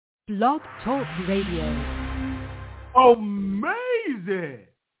Blog Talk Radio. Amazing.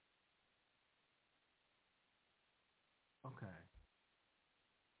 Okay.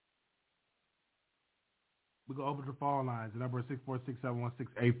 We go over to the phone lines. The number is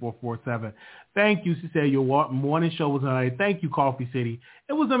 646-716-8447. Thank you. She said your morning show was tonight. Thank you, Coffee City.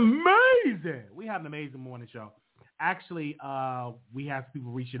 It was amazing. We had an amazing morning show. Actually, we had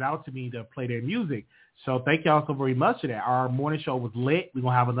people reaching out to me to play their music. So thank y'all so very much for that. Our morning show was lit. We're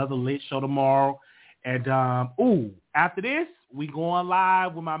going to have another lit show tomorrow. And, after this, we going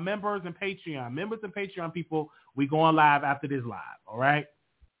live with my members and Patreon. Members and Patreon people, we going live after this live. All right?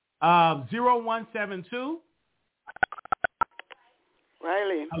 0172.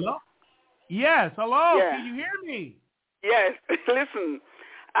 Riley. Hello? Yes, hello. Yeah. Can you hear me? Yes. Listen,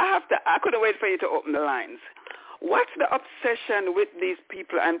 I couldn't wait for you to open the lines. What's the obsession with these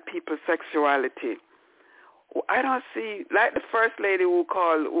people and people's sexuality? I don't see, like the first lady who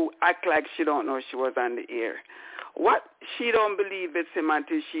act like she don't know she was on the air. What? She don't believe it's him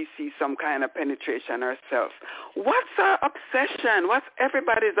until she sees some kind of penetration herself. What's her obsession? What's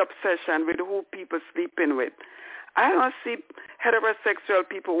everybody's obsession with who people sleeping with? I don't see heterosexual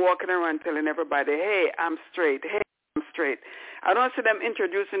people walking around telling everybody, hey, I'm straight. Hey, I'm straight. I don't see them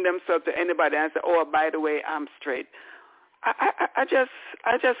introducing themselves to anybody and say, oh, by the way, I'm straight. I just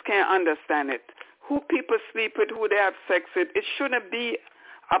can't understand it. Who people sleep with, who they have sex with, it shouldn't be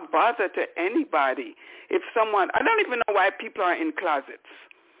a bother to anybody. If someone, I don't even know why people are in closets.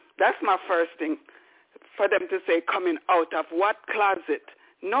 That's my first thing, for them to say coming out of what closet?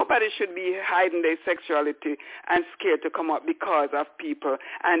 Nobody should be hiding their sexuality and scared to come out because of people,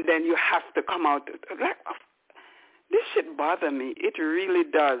 and then you have to come out. Like, this shit bother me. It really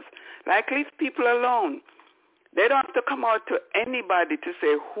does. Like, leave people alone. They don't have to come out to anybody to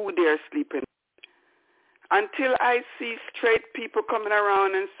say who they're sleeping with. Until I see straight people coming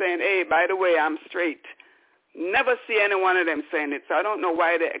around and saying, hey, by the way, I'm straight. Never see any one of them saying it. So I don't know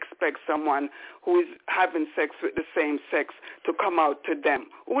why they expect someone who is having sex with the same sex to come out to them.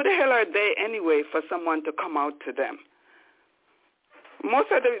 Who the hell are they anyway for someone to come out to them?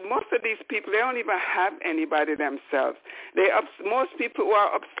 Most of these people, they don't even have anybody themselves. Most people who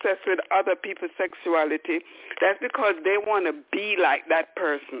are obsessed with other people's sexuality, that's because they want to be like that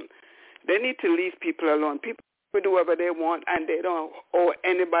person. They need to leave people alone. People do whatever they want, and they don't owe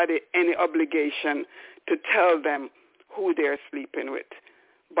anybody any obligation to tell them who they're sleeping with.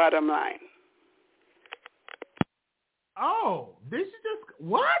 Bottom line. Oh, this is just,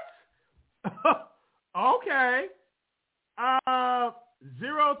 what? Okay.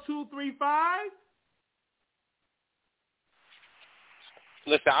 0235.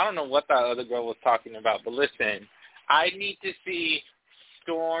 Listen, I don't know what that other girl was talking about, but listen, I need to see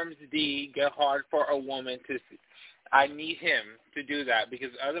Storms D get hard for a woman to see. I need him to do that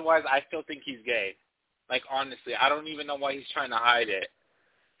because otherwise I still think he's gay. Like, honestly, I don't even know why he's trying to hide it.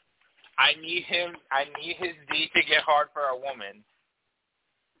 I need his D to get hard for a woman.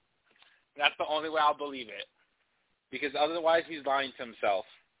 That's the only way I'll believe it. Because otherwise he's lying to himself.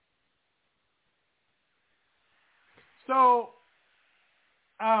 So,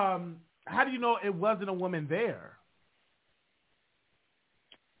 how do you know it wasn't a woman there?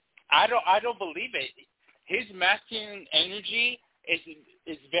 I don't believe it. His masculine energy is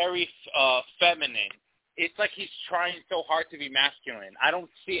very feminine. It's like he's trying so hard to be masculine. I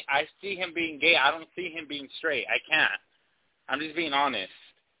see him being gay. I don't see him being straight. I can't. I'm just being honest.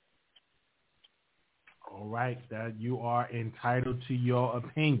 All right, that you are entitled to your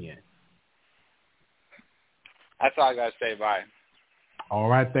opinion. That's all I got to say. Bye. All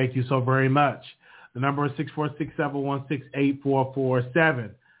right, thank you so very much. The number is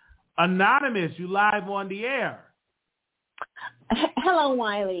 646-716-8447. Anonymous, you live on the air. Hello,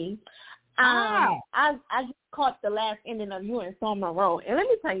 Wiley. I just caught the last ending of you and Summer Row, and let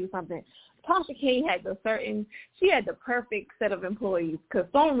me tell you something. Tasha K had the perfect set of employees because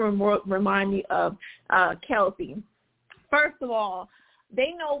Summer remind me of Kelsey. First of all,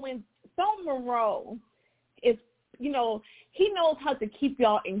 they know when Summer Row is, he knows how to keep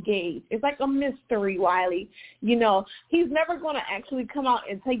y'all engaged. It's like a mystery, Wiley. He's never going to actually come out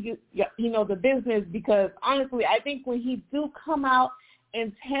and tell you, the business because, honestly, I think when he do come out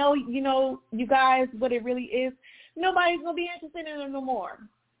and tell, you guys what it really is, nobody's going to be interested in him no more.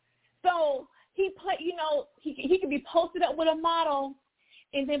 So he could be posted up with a model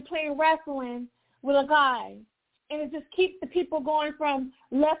and then playing wrestling with a guy. And it just keeps the people going from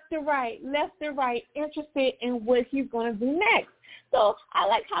left to right, interested in what he's going to do next. So I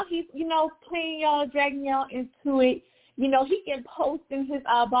like how he's, playing y'all, dragging y'all into it. He can post in his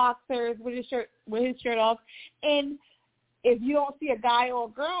boxers with his shirt off. And if you don't see a guy or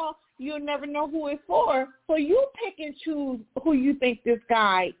a girl, you'll never know who it's for. So you pick and choose who you think this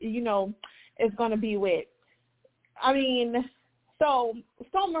guy, is going to be with. I mean, so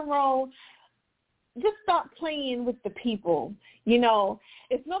Monroe, just stop playing with the people.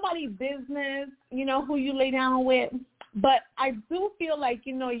 It's nobody's business, who you lay down with. But I do feel like,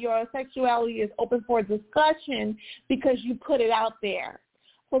 your sexuality is open for discussion because you put it out there.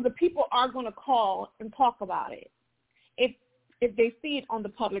 So the people are going to call and talk about it if they see it on the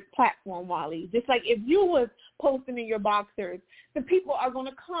public platform, Wiley. Just like if you was posting in your boxers, the people are going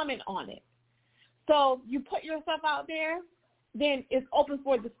to comment on it. So you put yourself out there, then it's open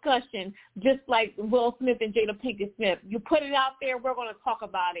for discussion, just like Will Smith and Jada Pinkett Smith. You put it out there, we're going to talk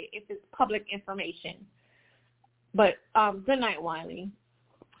about it if it's public information. But good night, Wiley.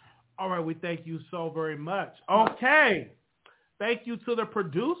 All right, we thank you so very much. Okay. Thank you to the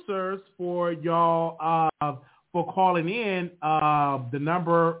producers for y'all for calling in. The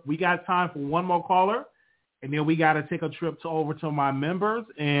number, we got time for one more caller, and then we got to take a trip over to my members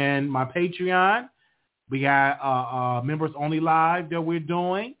and my Patreon. We got members only live that we're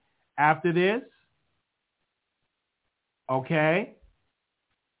doing after this. Okay.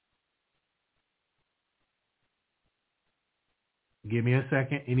 Give me a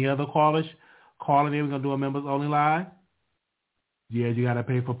second. Any other callers calling in? We're going to do a members only live. Yeah, you got to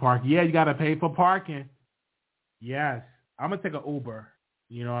pay for parking. Yeah, you got to pay for parking. Yes. I'm going to take an Uber.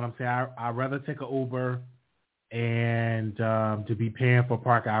 You know what I'm saying? I'd rather take an Uber and to be paying for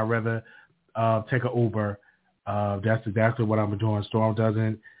parking, I'd rather take an Uber. That's exactly what I'm doing. Storm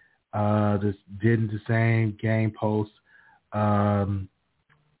didn't the same game post. I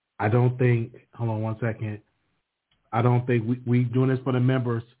don't think, hold on one second. I don't think we doing this for the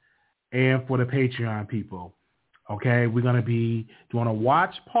members and for the Patreon people. Okay, we're going to be doing a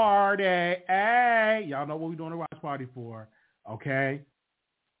watch party. Hey, y'all know what we're doing a watch party for. Okay.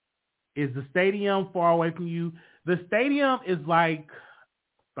 Is the stadium far away from you? The stadium is like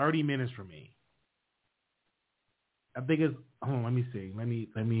 30 minutes from me. I think it's, hold on, let me see. Let me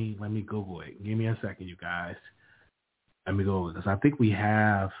Google it. Give me a second, you guys. Let me Google it, because I think we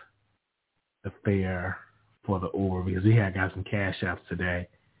have the fare for the Uber, because we got some cash apps today,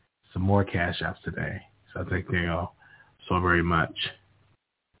 some more cash apps today. So I thank you all so very much.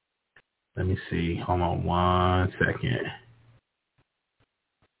 Let me see. Hold on one second.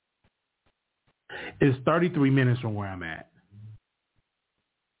 It's 33 minutes from where I'm at.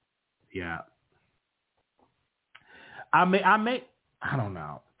 Yeah. I don't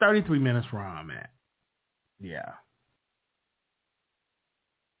know. 33 minutes from where I'm at. Yeah.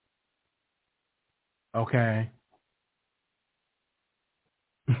 Okay.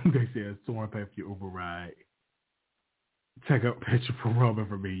 They said, someone pay for your Uber ride. Take a picture from Roman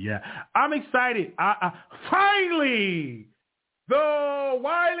for me. Yeah. I'm excited. Finally, the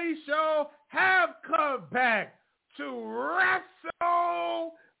Wiley Show have come back to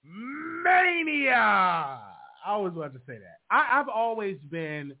WrestleMania. I always wanted to say that. I've always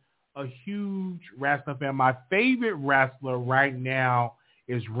been a huge wrestling fan. My favorite wrestler right now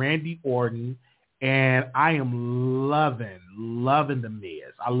is Randy Orton. And I am loving The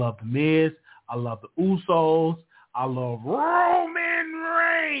Miz. I love The Miz. I love the Usos. I love Roman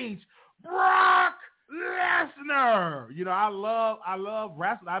Reigns, Brock Lesnar. I love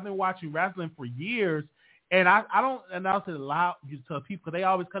wrestling. I've been watching wrestling for years, and I don't announce it loud to people because they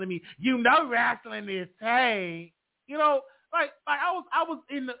always come to me. Wrestling is hey. Like I was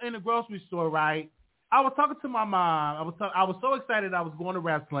in the grocery store, right? I was talking to my mom. I was so excited I was going to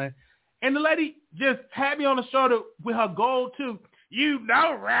wrestling. And the lady just had me on the shoulder with her gold tooth.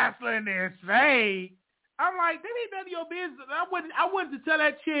 Wrestling is fake. I'm like, that ain't none of your business. I wanted to tell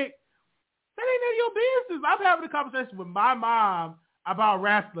that chick, that ain't none of your business. I'm having a conversation with my mom about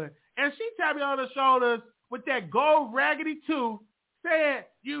wrestling. And she tapped me on the shoulders with that gold raggedy tooth saying,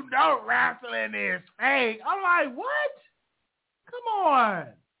 wrestling is fake. I'm like, what? Come on.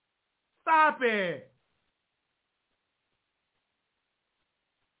 Stop it.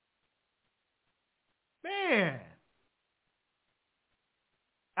 Man,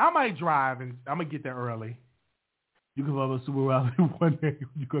 I might drive, and I'm going to get there early. You can love a Super Wiley one day.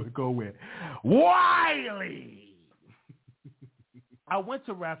 You're going to go with Wiley. I went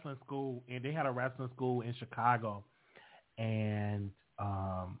to wrestling school, and they had a wrestling school in Chicago. And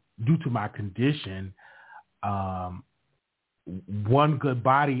due to my condition, one good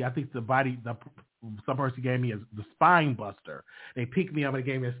body, I think some person gave me the spine buster. They picked me up and they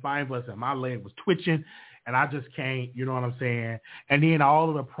gave me a spine buster, and my leg was twitching, and I just can't, you know what I'm saying? And then all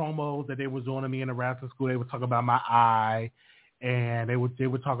of the promos that they were doing to me in the wrestling school, they would talk about my eye, and they would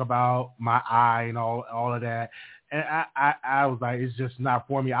talk about my eye and all of that. And I was like, it's just not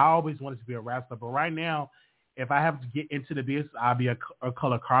for me. I always wanted to be a wrestler, but right now, if I have to get into the business, I'll be a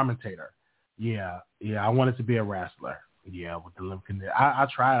color commentator. Yeah, I wanted to be a wrestler. Yeah, with the limb condition. I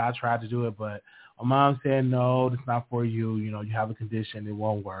tried to do it, but my mom said, no, that's not for you. You know, you have a condition, it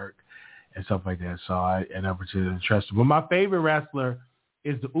won't work, and stuff like that. So I never too interested. But my favorite wrestler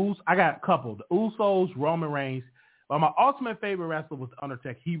is the Usos. I got a couple. The Usos, Roman Reigns. But my ultimate favorite wrestler was The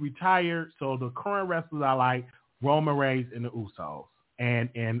Undertaker. He retired, so the current wrestlers I like, Roman Reigns and the Usos, and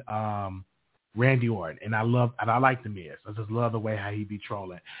Randy Orton. And I like The Miz. I just love the way how he be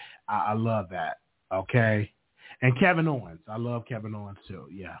trolling. I love that. Okay. And Kevin Owens. I love Kevin Owens too.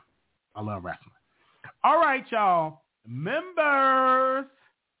 Yeah. I love wrestling. All right, y'all. Members.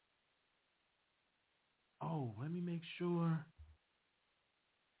 Oh, let me make sure.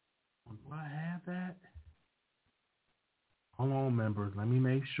 Do I have that? Hold on, members. Let me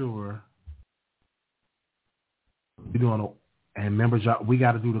make sure. We're doing and members, y'all, we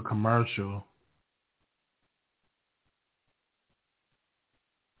got to do the commercial.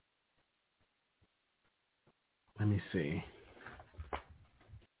 Let me see.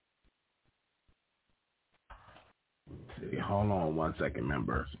 Hold on 1 second,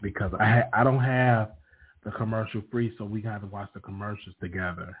 members, because I don't have the commercial free, so we got to watch the commercials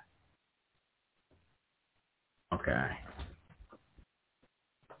together. Okay.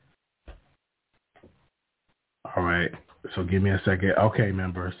 All right. So give me a second. Okay,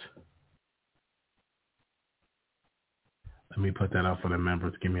 members. Let me put that up for the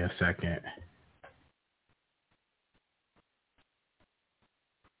members. Give me a second.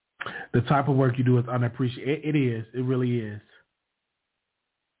 The type of work you do is unappreciated. It is. It really is.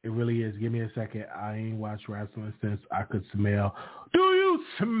 It really is. Give me a second. I ain't watched wrestling since I could smell. Do you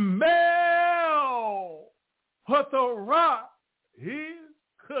smell what the Rock is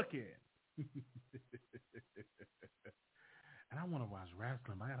cooking? And I want to watch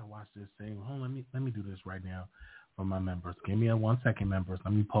wrestling, but I gotta watch this thing. Hold on, let me do this right now for my members. Give me a 1 second, members.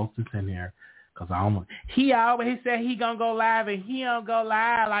 Let me post this in here. Cause I don't. He always said he gonna go live, and he don't go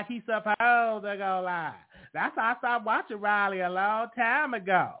live like he's supposed to go live. That's how I stopped watching Riley a long time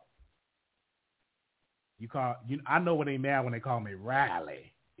ago. I know when they mad when they call me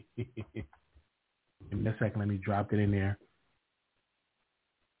Riley. Give me a second. Let me drop it in there.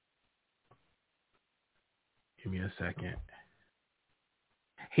 Give me a second.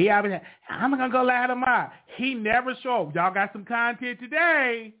 He always said, I'm gonna go live tomorrow. He never showed. Y'all got some content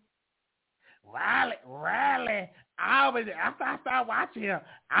today. Riley, after I started watching him,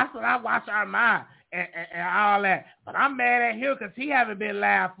 I watch Armand and all that. But I'm mad at him because he haven't been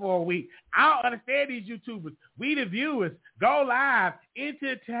live for a week. I don't understand these YouTubers. We the viewers, go live,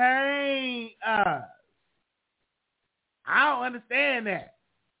 entertain us. I don't understand that.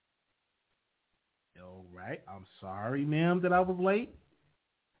 All right, I'm sorry, ma'am, that I was late.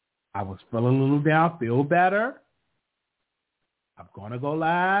 I was feeling a little down, feel better. I'm going to go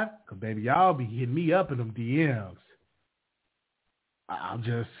live because, baby, y'all be hitting me up in them DMs.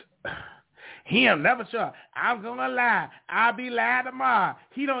 Him never show up. I'm going to lie. I'll be live tomorrow.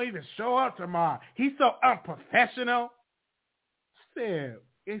 He don't even show up tomorrow. He's so unprofessional. Said,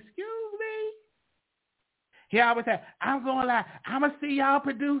 excuse me? He always said, I'm going live. I'm going to see y'all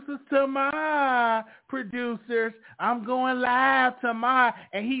producers tomorrow. Producers, I'm going live tomorrow.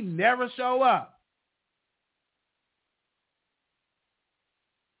 And he never show up.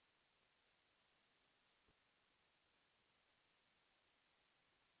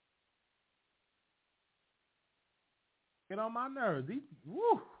 Get on my nerves.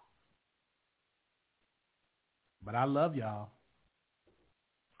 Woo. But I love y'all.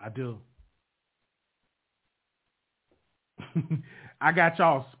 I do. I got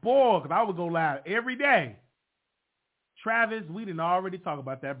y'all spoiled because I would go live every day. Travis, we didn't already talk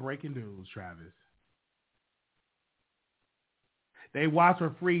about that breaking news, Travis. They watch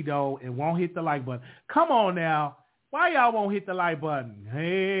for free, though, and won't hit the like button. Come on now. Why y'all won't hit the like button?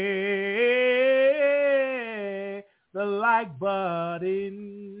 Hey, the like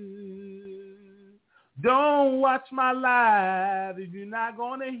button. Don't watch my live if you're not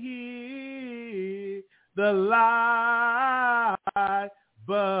going to hit the like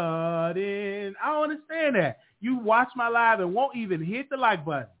button. I don't understand that. You watch my live and won't even hit the like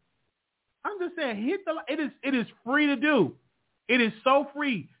button. I'm just saying, hit the like. It is free to do. It is so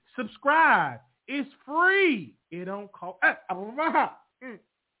free. Subscribe. It's free. It don't cost.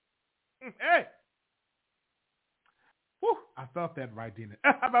 Hey. Whew, I felt that right, didn't it?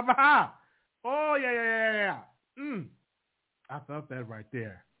 Oh, yeah. I felt that right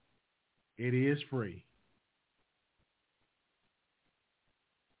there. It is free.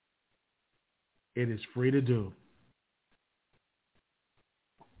 It is free to do.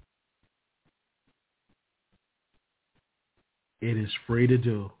 It is free to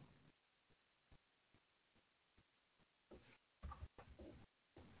do.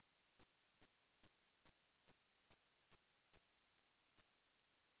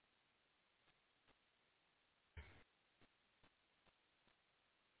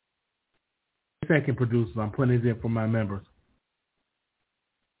 Second producers, I'm putting it in for my members.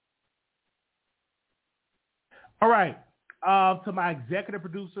 All right. To my executive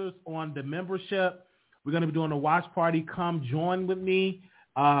producers on the membership, we're going to be doing a watch party. Come join with me.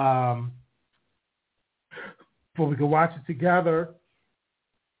 So we can watch it together.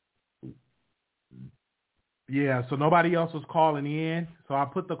 Yeah, so nobody else was calling in. So I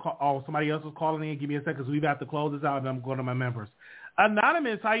put the call. Oh, somebody else was calling in. Give me a second, so we have to close this out, and I'm going to my members.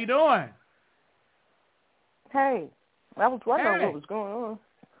 Anonymous, how you doing? Hey, I was wondering what was going on.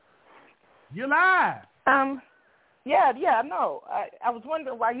 You're live. Yeah, I know. I was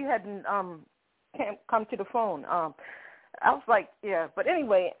wondering why you hadn't come to the phone. I was like, yeah, but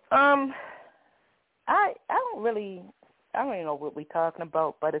anyway, I don't really know what we're talking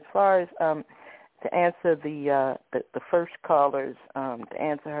about. But as far as to answer the first callers, to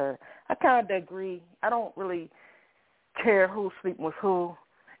answer her, I kind of agree. I don't really care who's sleeping with who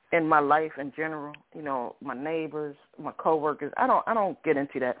in my life in general. You know, my neighbors, my coworkers. I don't get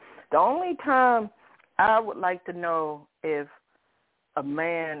into that. The only time I would like to know if a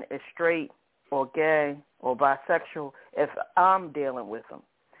man is straight or gay or bisexual if I'm dealing with him.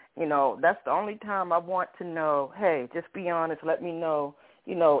 You know, that's the only time I want to know, hey, just be honest, let me know,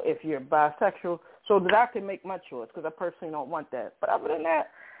 you know, if you're bisexual so that I can make my choice, because I personally don't want that. But other than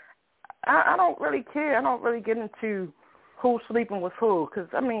that, I don't really care. I don't really get into who's sleeping with who, because,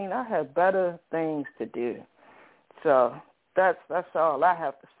 I mean, I have better things to do. So that's all I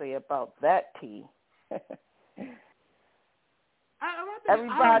have to say about that, T.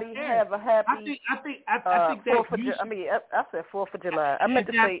 Everybody have a happy. I think that I said 4th of July. I meant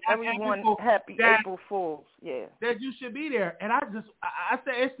to say everyone happy April Fools. Yeah. That you should be there, and I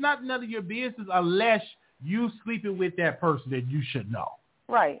say it's not none of your business unless you sleeping with that person that you should know.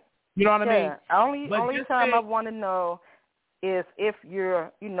 Right. You know what I mean? Only time I want to know is if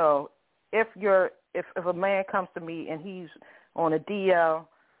you're, you know, if a man comes to me and he's on a DL.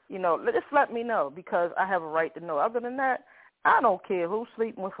 You know, just let me know, because I have a right to know. Other than that, I don't care who's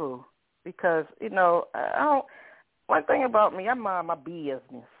sleeping with who, because, you know, I don't. One thing about me, I mind my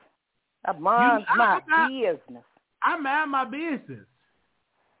business. I mind my business. I mind my business.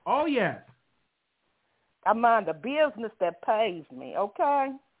 Oh, yes. I mind the business that pays me,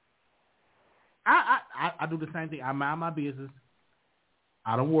 okay? I do the same thing. I mind my business.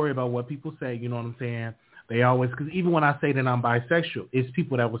 I don't worry about what people say, you know what I'm saying? They always, because even when I say that I'm bisexual, it's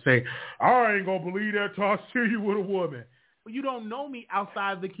people that will say, I ain't going to believe that till I see you with a woman. But you don't know me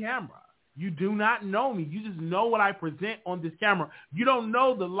outside the camera. You do not know me. You just know what I present on this camera. You don't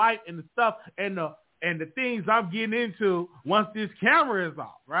know the light and the stuff and the things I'm getting into once this camera is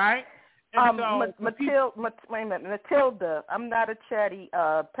off, right? Matilda, I'm not a chatty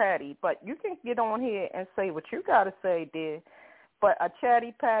Patty, but you can get on here and say what you got to say, dear. But a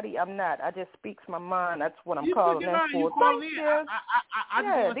chatty Patty, I'm not. I just speaks my mind. That's what I'm calling in for. Thank you.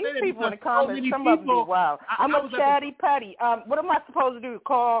 Yeah, these people in the comments, some of them be wild. I'm a chatty Patty. What am I supposed to do?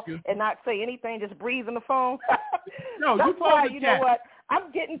 Call and not say anything? Just breathe in the phone? No, that's why. You know what?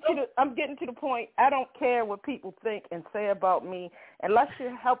 I'm getting to the point. I don't care what people think and say about me, unless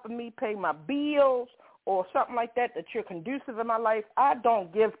you're helping me pay my bills or something like that. That you're conducive in my life. I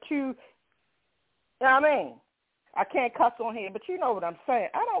don't give two. You know what I mean? I can't cuss on here, but you know what I'm saying.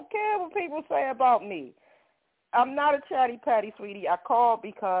 I don't care what people say about me. I'm not a chatty Patty, sweetie. I called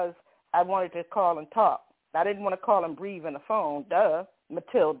because I wanted to call and talk. I didn't want to call and breathe in the phone. Duh.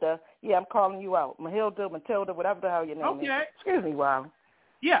 Matilda. Yeah, I'm calling you out. Matilda, whatever the hell your name is. Excuse me, Wiley.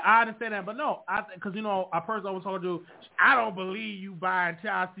 Yeah, I understand that, but no, because, you know, a person I was talking to, I don't believe you buying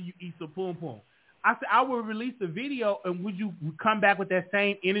until I see you eat some poom poom. I said, I will release the video, and would you come back with that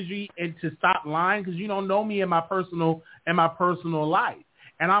same energy and to stop lying? Because you don't know me in my personal life.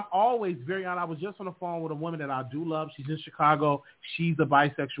 And I'm always very honest. I was just on the phone with a woman that I do love. She's in Chicago. She's a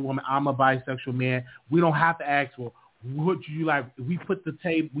bisexual woman. I'm a bisexual man. We don't have to ask, well, what do you like? We put the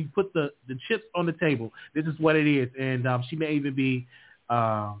chips on the table. This is what it is. And she may even be,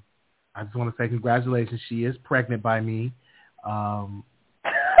 I just want to say congratulations. She is pregnant by me.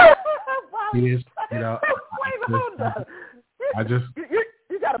 She is, you know.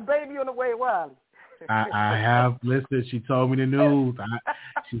 You got a baby on the way, Wiley. I have listened. She told me the news.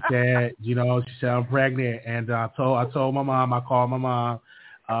 She said I'm pregnant, and I told my mom. I called my mom,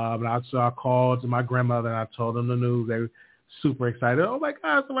 and I called to my grandmother, and I told them the news. super excited. Oh my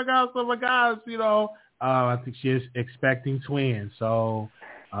gosh, oh my gosh, oh my gosh, you know. I think she is expecting twins. So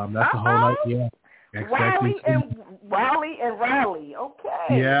that's the whole idea. Wiley and Riley.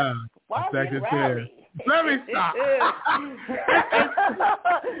 Okay. Yeah. Wiley and Riley. Let me stop.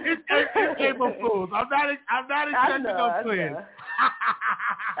 It's April Fools. I'm not expecting no twins.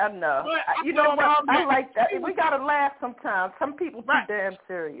 I know. But, you know what? I like that. We gotta laugh sometimes. Some people too damn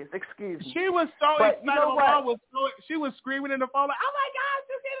serious. Excuse me. She was so excited. You know what? She was screaming in the phone like, "Oh my gosh,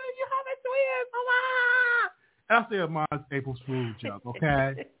 you having twins!" Oh my! And I said, "Mine's April Fool's joke,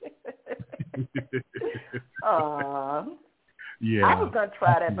 okay?" Yeah. I was gonna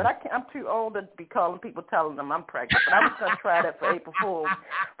try that, but I'm too old to be calling people telling them I'm pregnant. But I was gonna try that for April Fools.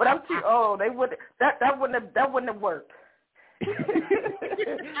 But I'm too old. That wouldn't have worked.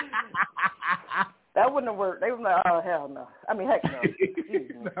 That wouldn't have worked. They were like, oh hell no. I mean, heck no. Excuse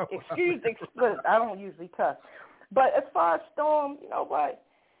me. No. Excuse the explicit. I don't usually cuss. But as far as Storm, you know what?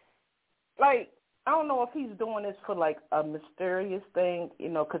 Like, I don't know if he's doing this for like a mysterious thing, you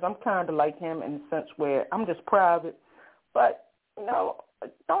know, because I'm kind of like him in the sense where I'm just private. But, you know,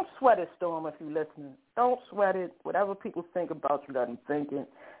 don't sweat it, Storm, if you're listening. Don't sweat it. Whatever people think about you, let them think it.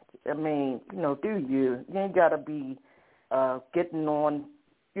 I mean, you know, do you. You ain't got to be getting on,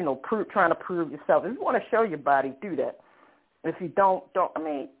 you know, trying to prove yourself. If you want to show your body, do that. If you don't. I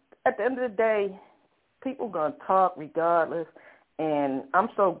mean, at the end of the day, people going to talk regardless. And I'm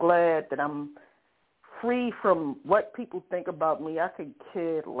so glad that I'm free from what people think about me. I could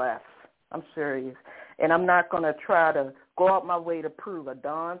care less. I'm serious. And I'm not going to try to go out my way to prove a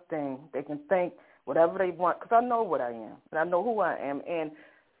darn thing. They can think whatever they want because I know what I am and I know who I am. And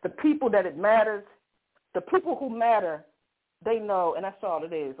the people that it matters, the people who matter, they know, and that's all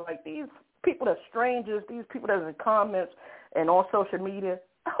it is. Like these people that are strangers, these people that are in comments and on social media,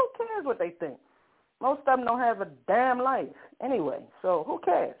 who cares what they think? Most of them don't have a damn life anyway, so who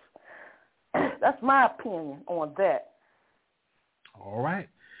cares? That's my opinion on that. All right.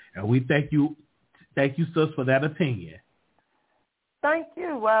 And we thank you, sis, for that opinion. Thank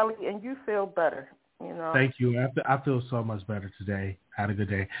you, Wiley, and you feel better. You know. Thank you. I feel so much better today. I had a good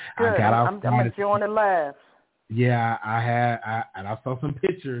day. Good. I got out. I'm enjoying the laughs. Yeah, I saw some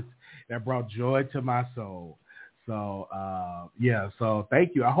pictures that brought joy to my soul. So, so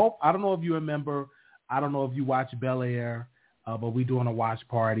thank you. I don't know if you remember, I don't know if you watch Bel Air, but we doing a watch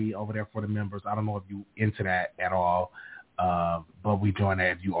party over there for the members. I don't know if you into that at all, but we doing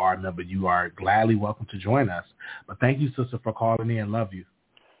that. If you are a member, you are gladly welcome to join us. But thank you, sister, for calling in. Love you.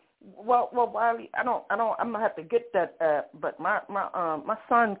 Well, Wiley, I'm gonna have to get that. But my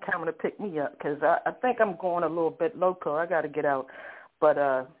son coming to pick me up because I think I'm going a little bit loco. I got to get out, but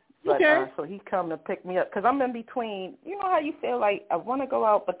so he's coming to pick me up because I'm in between. You know how you feel like I want to go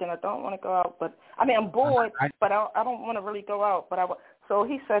out, but then I don't want to go out. But I mean, I'm bored, but I don't want to really go out. But so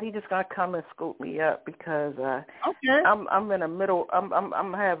he said he's just gonna come and scoop me up because I'm in the middle.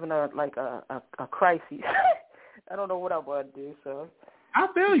 I'm having a crisis. I don't know what I want to do, so. I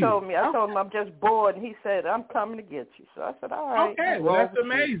feel you. I told him I'm just bored, and he said, I'm coming to get you. So I said, all right. Okay, well, that's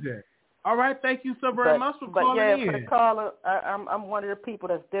amazing. All right, thank you so very much for calling in. For the caller, I'm one of the people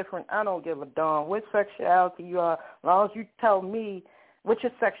that's different. I don't give a darn what sexuality you are, as long as you tell me what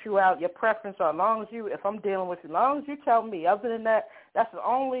your sexuality, your preference are, as long as if I'm dealing with you, as long as you tell me. Other than that, that's the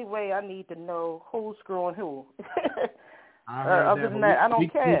only way I need to know who's screwing who. Other than that, I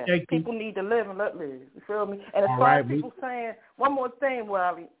don't care. People need to live and let live. You feel me? And as far as people saying, one more thing,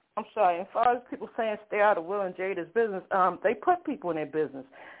 Wiley, I'm sorry. As far as people saying stay out of Will and Jada's business, they put people in their business.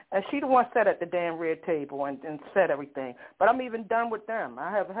 And she the one sat at the damn red table and said everything. But I'm even done with them. I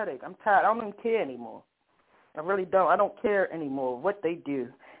have a headache. I'm tired. I don't even care anymore. I really don't. I don't care anymore what they do.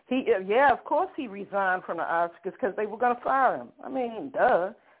 Of course he resigned from the Oscars because they were going to fire him. I mean,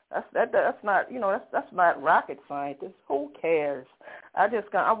 duh. That's not, you know, that's not rocket science. Who cares? I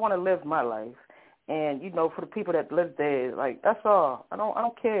want to live my life, and you know, for the people that live there, like that's all. I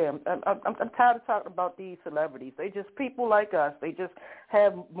don't care. I'm tired of talking about these celebrities. They just people like us. They just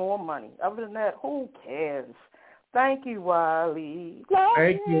have more money. Other than that, who cares? Thank you, Wiley.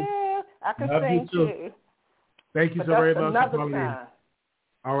 Thank you. I can sing too. Thank you so very much for calling in.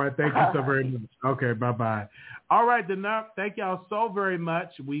 All right, thank you so very much. Okay, bye-bye. All right, Denard, thank y'all so very much.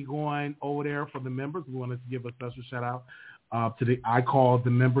 We going over there for the members. We wanted to give a special shout-out to I call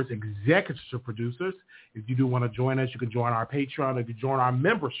the members executive producers. If you do want to join us, you can join our Patreon. If you join our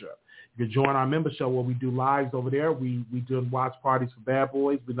membership, you can join our membership where we do lives over there. We do watch parties for Bad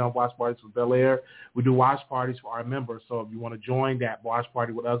Boys. We do watch parties for Bel Air. We do watch parties for our members. So if you want to join that watch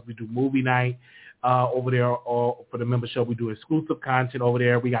party with us, we do movie night. over there or for the member show. We do exclusive content over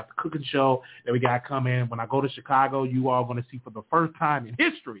there. We got the cooking show that we got coming. When I go to Chicago, you are going to see for the first time in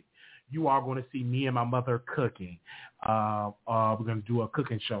history, you are going to see me and my mother cooking. We're going to do a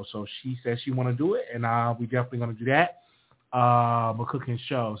cooking show. So she says she want to do it, and we definitely going to do that. A cooking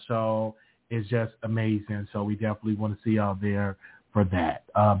show. So it's just amazing. So we definitely want to see y'all there for that.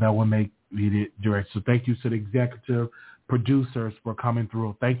 That will make it direct. So thank you to the executive producers for coming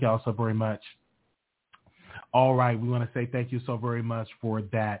through. Thank y'all so very much. All right, we want to say thank you so very much for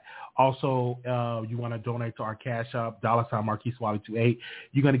that. Also, you want to donate to our Cash App, $Marquis28.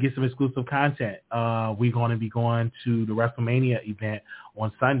 You're going to get some exclusive content. We're going to be going to the WrestleMania event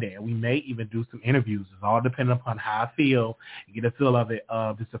on Sunday, and we may even do some interviews. It's all dependent upon how I feel. You get a feel of it.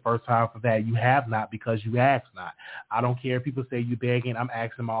 This is the first time for that. You have not because you asked not. I don't care if people say you begging. I'm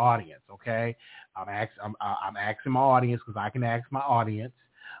asking my audience, okay? I'm asking my audience because I can ask my audience.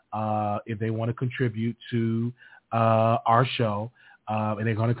 If they want to contribute to our show, and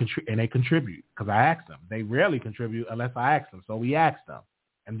they're going to contribute because I asked them. They rarely contribute unless I ask them, so we asked them.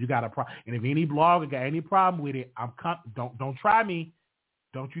 And you got a problem. And if any blogger got any problem with it, don't try me.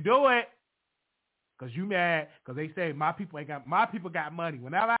 Don't you do it because you mad because they say my people got money.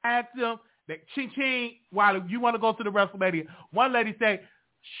 Whenever I ask them, they ching while you want to go to the WrestleMania. One lady say,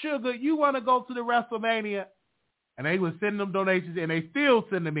 "Sugar, you want to go to the WrestleMania?" And they would send them donations, and they still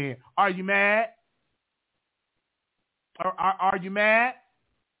send them in. Are you mad? Are you mad?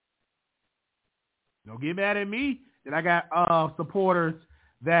 Don't get mad at me. Then I got supporters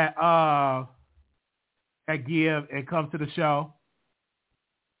that give and come to the show.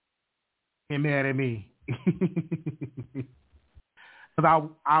 Get mad at me. Because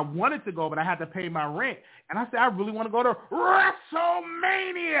I wanted to go, but I had to pay my rent. And I said, I really want to go to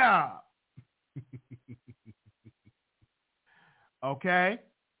WrestleMania. Okay.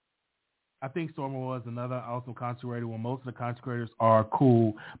 I think Stormer was another awesome content creator. Well, most of the content creators are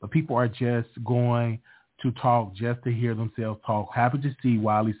cool, but people are just going to talk just to hear themselves talk. Happy to see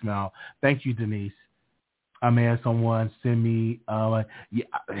Wiley smile. Thank you, Denise. I had someone send me,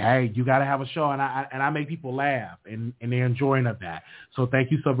 hey, you got to have a show, and I make people laugh, and they're enjoying of that. So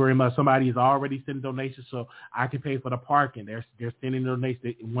thank you so very much. Somebody is already sending donations, so I can pay for the parking. They're sending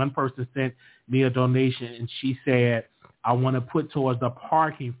donations. One person sent me a donation, and she said, I want to put towards the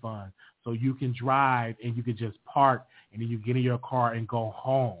parking fund so you can drive and you can just park and then you get in your car and go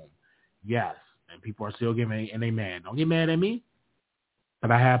home. Yes, and people are still giving, and they mad. Don't get mad at me.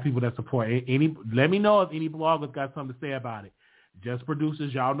 But I have people that support. Let me know if any bloggers got something to say about it. Just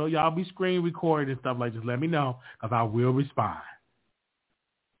producers, y'all know y'all be screen recording and stuff like this. Let me know because I will respond.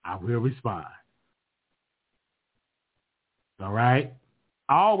 I will respond. All right?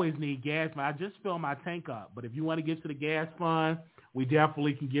 I always need gas. I just fill my tank up. But if you want to get to the gas fund, we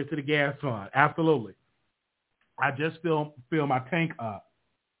definitely can get to the gas fund. Absolutely. I just fill my tank up.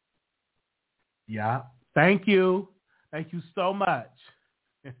 Yeah. Thank you. Thank you so much.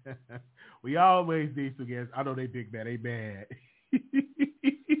 We always need some gas. I know they big bad. They bad.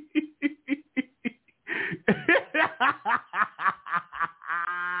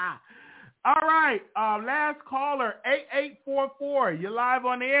 All right. Last caller, 8844. You're live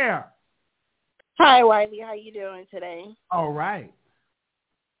on the air. Hi, Wiley. How you doing today? All right.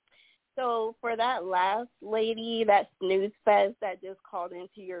 So for that last lady, that snooze fest that just called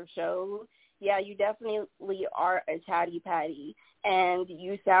into your show, yeah, you definitely are a chatty patty, and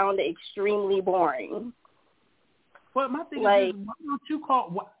you sound extremely boring. Well, my thing is, why don't you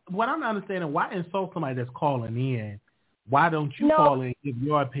call? What I'm not understanding, why insult somebody that's calling in? Why don't you call in and give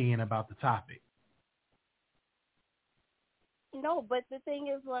your opinion about the topic? No, but the thing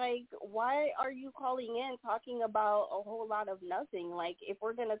is, why are you calling in talking about a whole lot of nothing? Like, if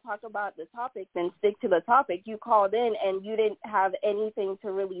we're going to talk about the topic, then stick to the topic. You called in and you didn't have anything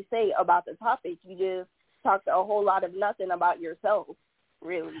to really say about the topic. You just talked a whole lot of nothing about yourself,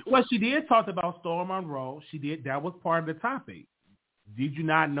 really. Well, she did talk about Storm Monroe. She did. That was part of the topic. Did you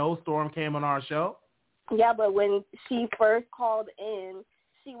not know Storm came on our show? Yeah, but when she first called in,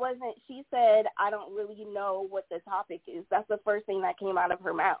 she said, I don't really know what the topic is. That's the first thing that came out of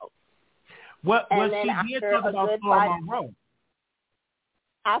her mouth. She did talk about Storm Monroe.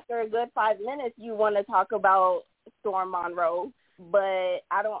 After a good 5 minutes, you want to talk about Storm Monroe, but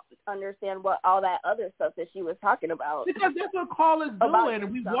I don't understand what all that other stuff that she was talking about. Because that's what callers do,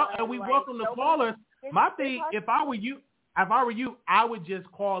 and we welcome the callers. My thing, if I were you, I would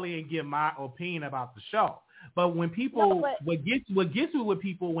just call in and give my opinion about the show. But when people, what gets me with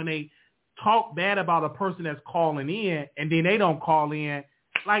people when they talk bad about a person that's calling in and then they don't call in,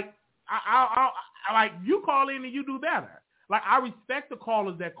 like I like you call in and you do better. Like I respect the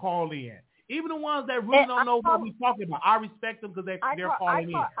callers that call in. Even the ones that really don't know what we're talking about, I respect them because they're calling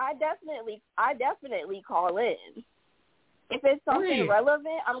in. I definitely call in. If it's something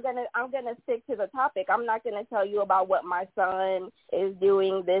relevant, I'm gonna stick to the topic. I'm not gonna tell you about what my son is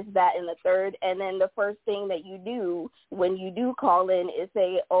doing, this, that, and the third. And then the first thing that you do when you do call in is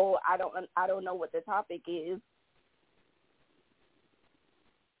say, "Oh, I don't know what the topic is."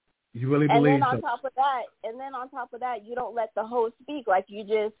 You really believe and then on top of that, you don't let the host speak. Like, you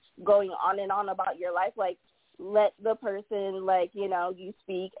just going on and on about your life. Like, let the person, like, you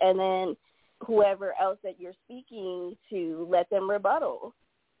speak, and then whoever else that you're speaking to, let them rebuttal.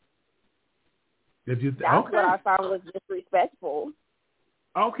 That's what I found was disrespectful.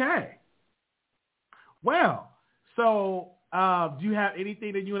 Okay. Well, so do you have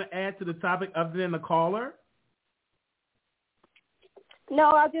anything that you want to add to the topic other than the caller?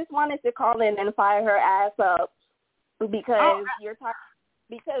 No, I just wanted to call in and fire her ass up because you're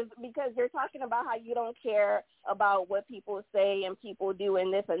talking about how you don't care about what people say and people do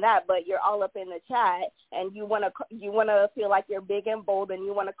and this and that, but you're all up in the chat and you want to feel like you're big and bold and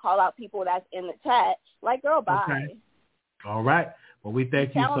you want to call out people that's in the chat. Like, girl, bye. Okay. All right. Well, we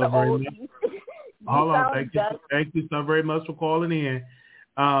thank you so very much. Hold on. Thank you so very much for calling in.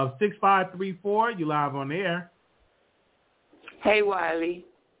 6534, you live on the air. Hey, Wiley.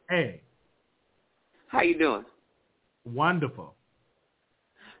 Hey. How you doing? Wonderful.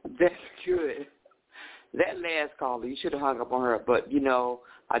 That's good. That last caller, you should have hung up on her. But,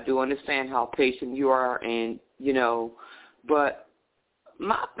 I do understand how patient you are and, but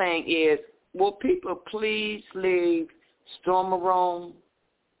my thing is, will people please leave Storm Marone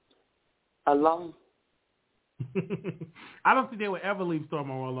alone? I don't think they would ever leave Storm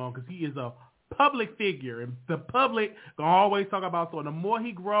Marone alone because he is a public figure, and the public gonna always talk about. So the more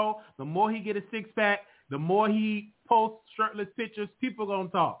he grow, the more he get a six pack, the more he posts shirtless pictures, people gonna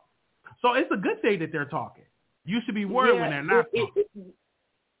talk. So it's a good thing that they're talking. You should be worried when they're not talking.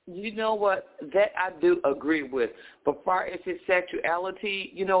 You know what? That I do agree with. But far as his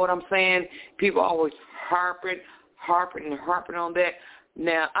sexuality, you know what I'm saying? People always harping on that.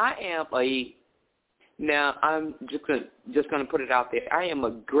 Now I'm just gonna put it out there. I am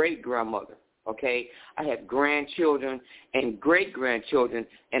a great grandmother. Okay, I have grandchildren and great-grandchildren,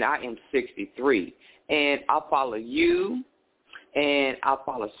 and I am 63. And I follow you, and I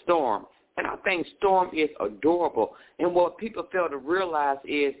follow Storm. And I think Storm is adorable. And what people fail to realize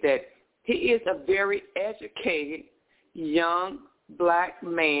is that he is a very educated, young, black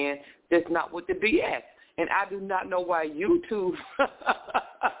man that's not with the BS. And I do not know why you two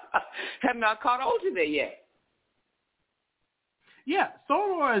have not caught on to that yet. Yeah,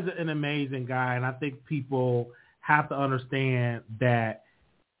 Soror is an amazing guy, and I think people have to understand that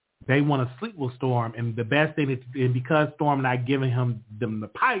they want to sleep with Storm, and the best thing is, and because Storm not giving them the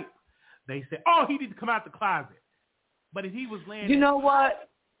pipe, they say, "Oh, he needs to come out the closet." But if he was laying, you know what?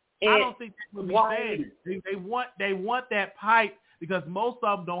 I don't think that would be saying it. They want that pipe because most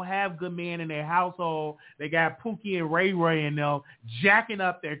of them don't have good men in their household. They got Pookie and Ray Ray and them jacking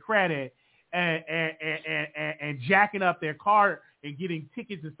up their credit and jacking up their car and getting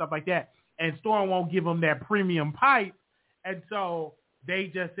tickets and stuff like that. And Storm won't give them that premium pipe, and so they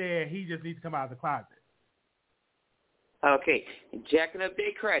just said he just needs to come out of the closet. Okay, jacking up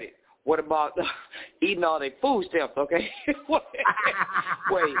their credit. What about eating all their food stamps, okay?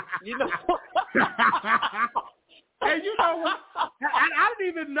 Wait, you know. And you know what? I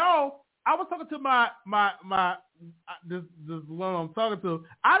didn't even know. I was talking to my this one I'm talking to.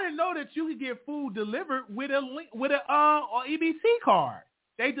 I didn't know that you could get food delivered with a EBC card.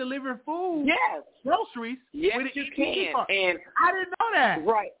 They deliver food, groceries. Yes, with an you EBC can. card. And I didn't know that.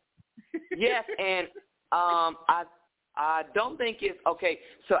 Right. Yes, and I don't think it's okay.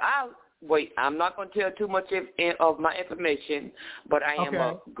 So I'm not going to tell too much of my information, but I am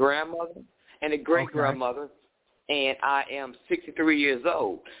a grandmother and a great-grandmother, and I am 63 years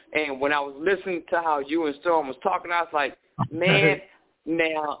old. And when I was listening to how you and Storm was talking, I was like, man,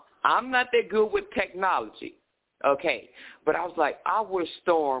 now I'm not that good with technology, okay? But I was like, I wish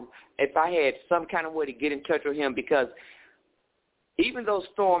Storm, if I had some kind of way to get in touch with him, because even though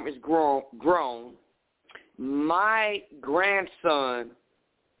Storm is grown, my grandson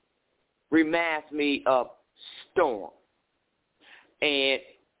reminds me of Storm. And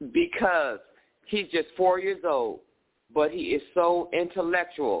because he's just 4 years old, but he is so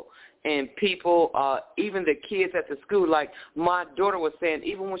intellectual. And people, even the kids at the school, like my daughter was saying,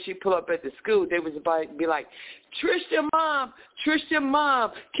 even when she pull up at the school, they would be like, Trish, your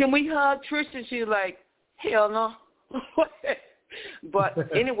mom, can we hug Trish? And she's like, hell no. But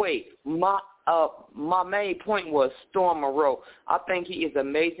anyway, my my main point was Storm Monroe. I think he is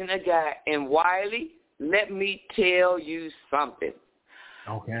amazing a guy. And Wiley, let me tell you something.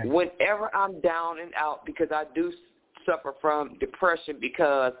 Okay. Whenever I'm down and out, because I do suffer from depression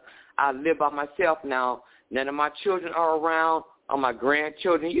because I live by myself now. None of my children are around, or my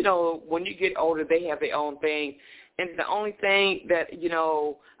grandchildren. You know, when you get older, they have their own thing. And the only thing that, you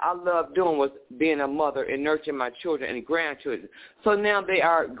know, I loved doing was being a mother and nurturing my children and grandchildren. So now they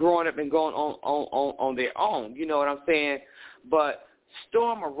are growing up and going on their own. You know what I'm saying? But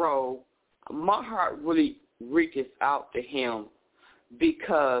Storm Monroe, my heart really reaches out to him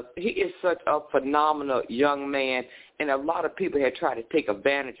because he is such a phenomenal young man, and a lot of people had tried to take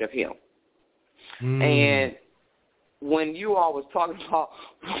advantage of him. And when you all was talking about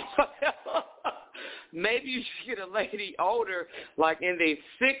maybe you should get a lady older, like in their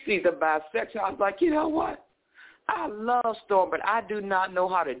 60s, or bisexual, I was like, you know what? I love Storm, but I do not know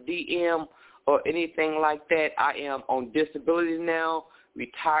how to DM or anything like that. I am on disability now,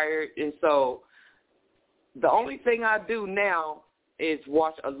 retired, and so the only thing I do now is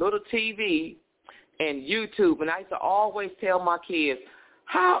watch a little TV and YouTube. And I used to always tell my kids,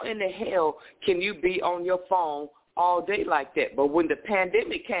 how in the hell can you be on your phone all day like that? But when the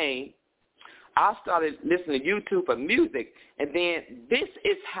pandemic came, I started listening to YouTube for music, and then this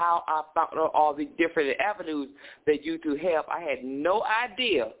is how I found out all the different avenues that YouTube have. I had no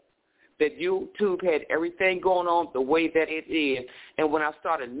idea that YouTube had everything going on the way that it is. And when I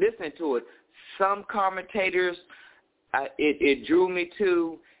started listening to it, some commentators, it drew me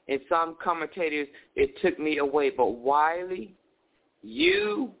to, and some commentators, it took me away. But Wiley,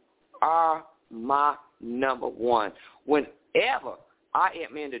 you are my number one. Whenever I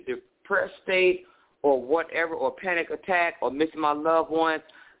am in a depressed state or whatever, or panic attack or missing my loved ones,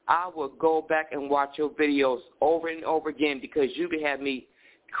 I will go back and watch your videos over and over again because you can have me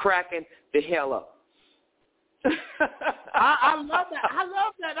cracking the hell up. I love that. I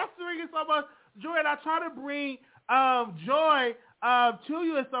love that. That's bringing so much joy, and I try to bring joy to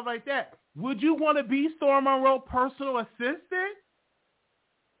you and stuff like that. Would you want to be Storm Monroe personal assistant?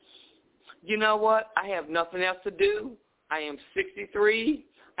 You know what? I have nothing else to do. I am 63.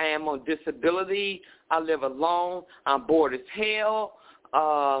 I am on disability. I live alone. I'm bored as hell.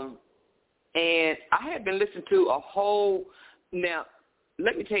 And I have been listening to a whole – now,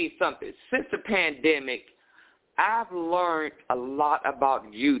 let me tell you something. Since the pandemic, I've learned a lot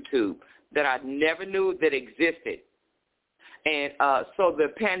about YouTube that I never knew that existed. And so the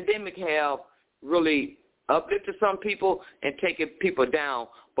pandemic have really uplifted some people and taken people down.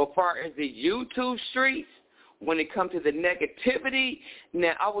 But as far as the YouTube streets, when it comes to the negativity,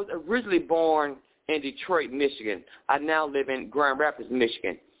 now I was originally born in Detroit, Michigan. I now live in Grand Rapids,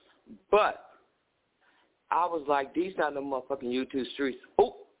 Michigan. But I was like, these not no motherfucking YouTube streets.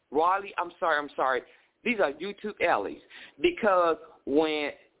 Oh, Wiley, I'm sorry. These are YouTube alleys. Because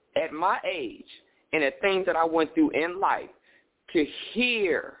when at my age and the things that I went through in life, to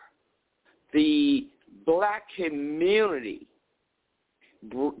hear the black community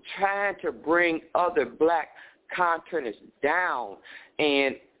trying to bring other black contenters down,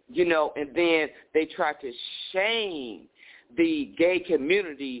 and, you know, and then they try to shame the gay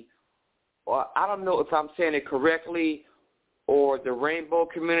community, or I don't know if I'm saying it correctly, or the rainbow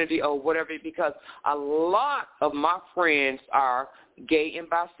community or whatever, because a lot of my friends are gay and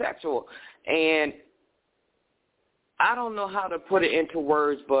bisexual. And I don't know how to put it into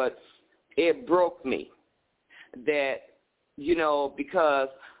words, but it broke me that, you know, because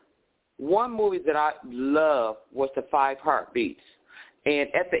one movie that I loved was The Five Heartbeats. And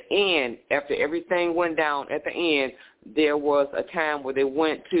at the end, after everything went down, at the end, there was a time where they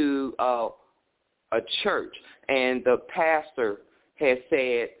went to a church, and the pastor had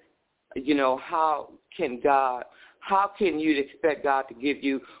said, you know, how can you expect God to give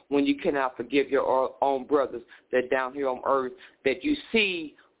you when you cannot forgive your own brothers that down here on earth that you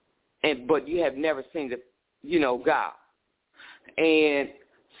see, but you have never seen the, you know, God. And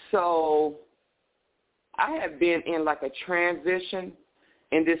so I have been in like a transition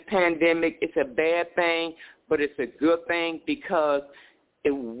in this pandemic. It's a bad thing, but it's a good thing because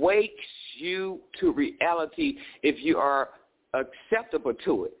it wakes you to reality if you are acceptable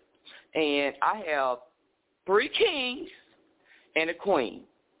to it. And I have 3 kings and a queen,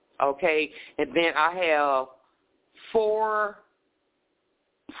 okay? And then I have 4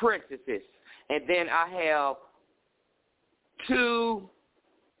 princesses. And then I have 2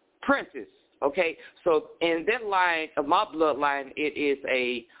 princes, okay? So in that line of my bloodline, it is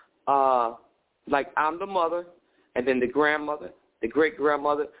a, like I'm the mother, and then the grandmother, the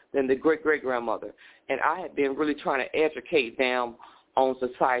great-grandmother, then the great-great-grandmother. And I have been really trying to educate them on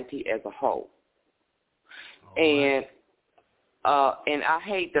society as a whole. And I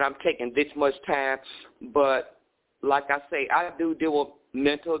hate that I'm taking this much time, but like I say, I do deal with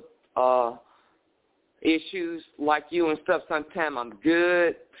mental issues like you and stuff. Sometimes I'm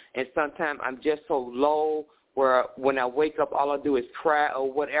good, and sometimes I'm just so low where when I wake up, all I do is cry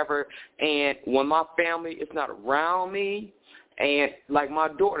or whatever. And when my family is not around me, and like my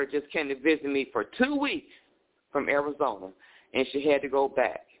daughter just came to visit me for 2 weeks from Arizona, and she had to go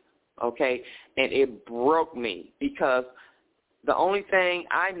back, okay? And it broke me because the only thing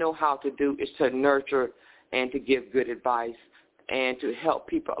I know how to do is to nurture and to give good advice and to help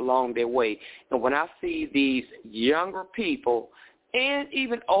people along their way. And when I see these younger people and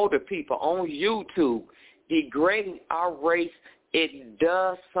even older people on YouTube degrading our race, it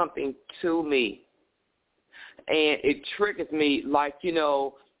does something to me. And it triggers me like, you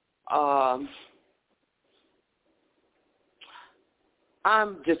know, I'm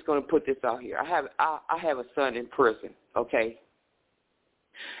just going to put this out here. I have a son in prison, okay?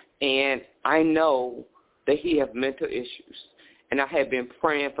 And I know that he has mental issues. And I have been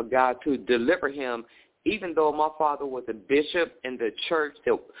praying for God to deliver him, even though my father was a bishop in the church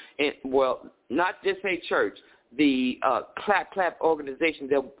not just a church, the Clap Clap organization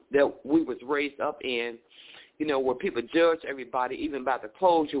that we was raised up in, you know, where people judge everybody, even by the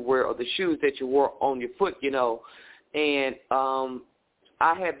clothes you wear or the shoes that you wore on your foot, you know. And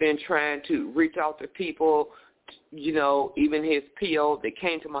I have been trying to reach out to people, you know, even his PO that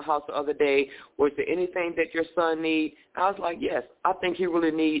came to my house the other day. Was there anything that your son need? I was like, yes, I think he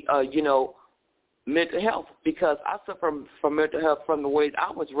really need, you know, mental health, because I suffer from mental health from the ways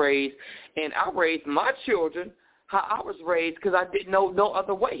I was raised, and I raised my children how I was raised because I didn't know no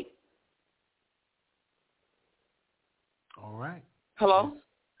other way. All right. Hello?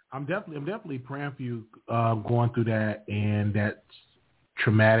 I'm definitely praying for you going through that and that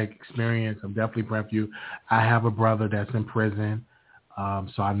traumatic experience. I'm definitely praying for you. I have a brother that's in prison,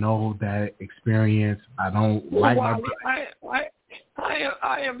 so I know that experience. I don't like my brother.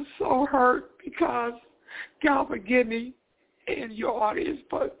 I am so hurt because, God forgive me and your audience,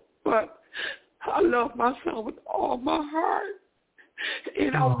 but I love my son with all my heart,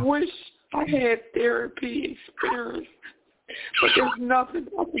 and I wish I had therapy experience, but there's nothing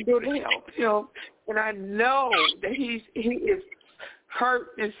I can do to help him, and I know that he is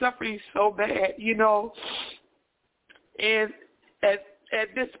hurt and suffering so bad, you know, and at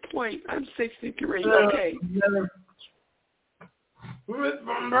this point, I'm 63, okay?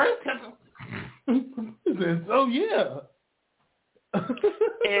 Oh, yeah.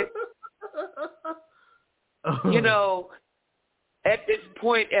 And, you know, at this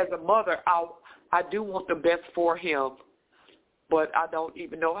point as a mother, I do want the best for him, but I don't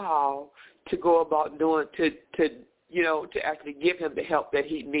even know how to go about doing to you know, to actually give him the help that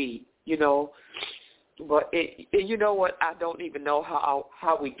he needs, you know. But you know what? I don't even know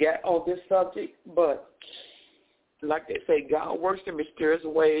how we get on this subject, but like they say, God works in mysterious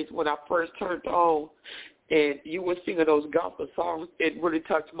ways. When I first turned on and you were singing those gospel songs, it really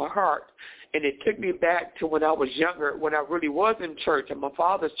touched my heart. And it took me back to when I was younger, when I really was in church, in my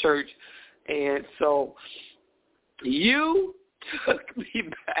father's church. And so you took me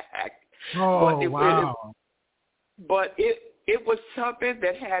back. Oh, wow. But it was something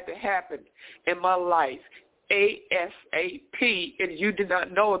that had to happen in my life, ASAP, and you did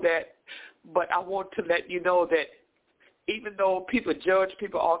not know that. But I want to let you know that even though people judge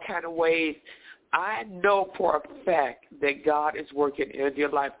people all kind of ways, I know for a fact that God is working in your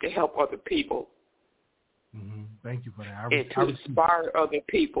life to help other people. Mm-hmm. Thank you for that. And to inspire other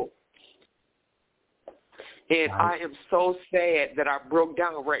people. And I am so sad that I broke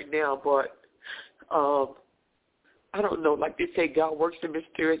down right now, but I don't know, like they say, God works in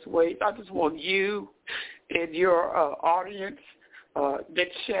mysterious ways. I just want you and your audience, the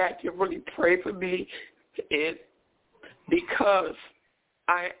chat, to really pray for me, and because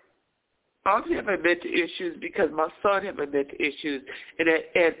I'm having mental issues because my son has mental issues, and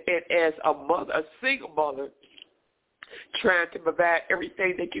as a mother, a single mother, trying to provide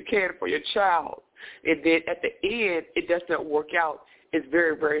everything that you can for your child, and then at the end it does not work out. It's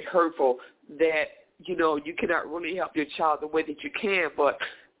very, very hurtful that, you know, you cannot really help your child the way that you can. But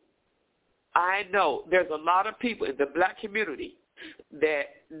I know there's a lot of people in the black community that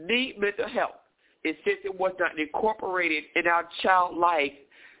need mental health. And since it was not incorporated in our child life,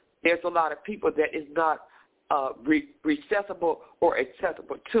 there's a lot of people that is not receptive or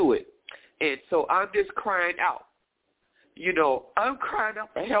accessible to it. And so I'm just crying out. You know, I'm crying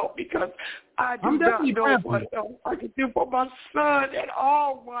out for help because I do not know what else I can do for my son at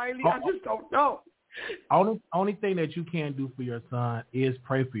all, Wiley. I just don't know. Only thing that you can do for your son is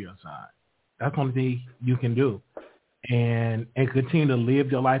pray for your son. That's the only thing you can do. And continue to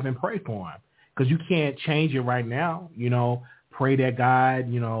live your life and pray for him. Because you can't change it right now. Pray that God,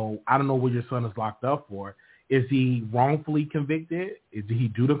 I don't know what your son is locked up for. Is he wrongfully convicted? Did he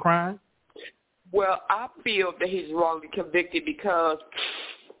do the crime? Well, I feel that he's wrongly convicted because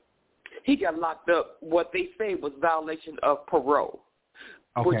he got locked up. What they say was violation of parole,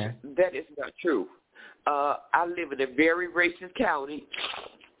 which that is not true. I live in a very racist county,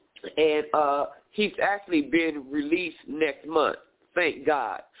 and he's actually been released next month. Thank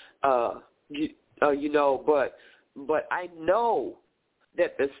God. But I know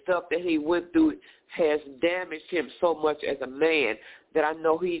that the stuff that he went through has damaged him so much as a man that I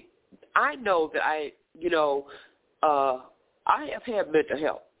know that I have had mental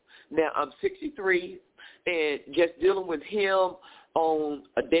health. Now I'm 63, and just dealing with him on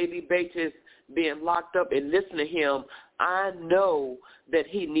a daily basis, being locked up and listening to him, I know that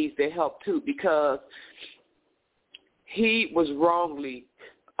he needs the help too, because he was wrongly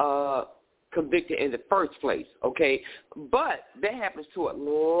convicted in the first place, okay? But that happens to a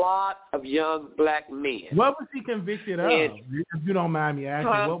lot of young black men. What was he convicted of? If you don't mind me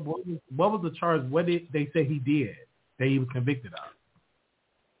asking, what was the charge? What did they say he did that he was convicted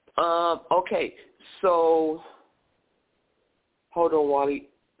of? Okay, so hold on, Wally.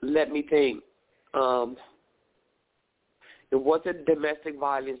 Let me think. It wasn't domestic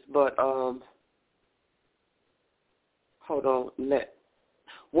violence, but hold on.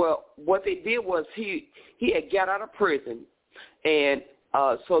 Well, what they did was he had got out of prison, and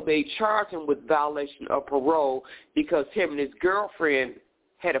so they charged him with violation of parole because him and his girlfriend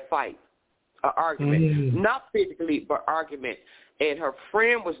had a fight, an argument, not physically, but argument. And her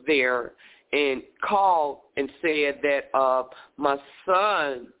friend was there and called and said that my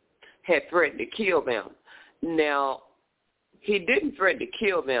son had threatened to kill them. Now, he didn't threaten to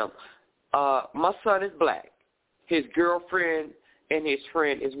kill them. My son is black. His girlfriend and his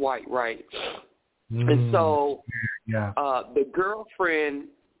friend is white, right? And so the girlfriend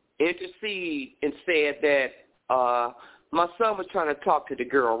interceded and said that my son was trying to talk to the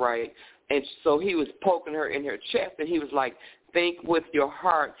girl, right? And so he was poking her in her chest, and he was like, think with your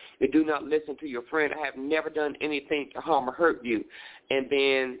heart and do not listen to your friend. I have never done anything to harm or hurt you. And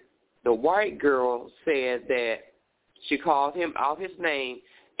then the white girl said that she called him out his name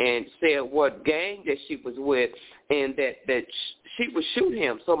and said what gang that she was with, and that she would shoot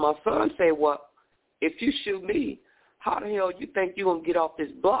him. So my son said, well, if you shoot me, how the hell you think you're going to get off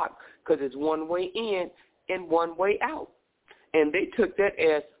this block? Because it's one way in and one way out. And they took that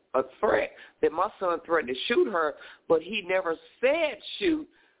as a threat that my son threatened to shoot her, but he never said shoot.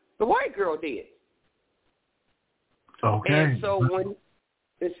 The white girl did. Okay. And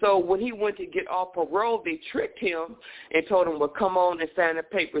so when he went to get off parole, they tricked him and told him, well, come on and sign the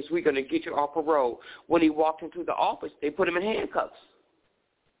papers. We're going to get you off parole. When he walked into the office, they put him in handcuffs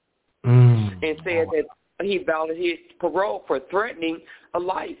and said that he violated his parole for threatening a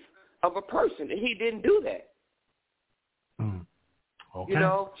life of a person, and he didn't do that. Okay.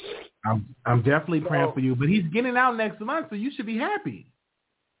 I'm definitely praying for you, but he's getting out next month, so you should be happy.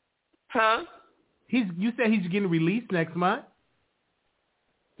 Huh? You said he's getting released next month?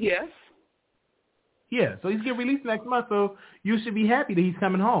 Yes. Yeah, so he's getting released next month, so you should be happy that he's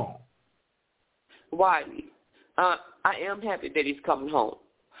coming home. Wiley, I am happy that he's coming home.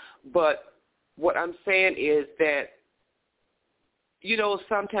 But what I'm saying is that,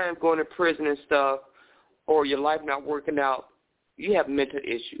 sometimes going to prison and stuff or your life not working out, you have mental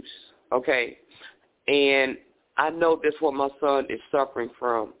issues, okay? And I know that's what my son is suffering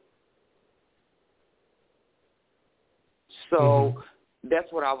from. So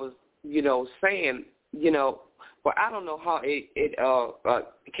that's what I was, saying, but I don't know how it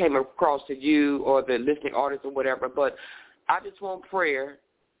came across to you or the listening audience or whatever, but I just want prayer,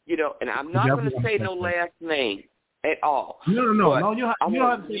 and I'm not going to say no last name at all. No, you don't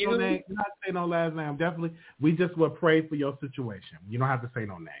have to say no name. You don't have to say no last name. Definitely, we just will pray for your situation. You don't have to say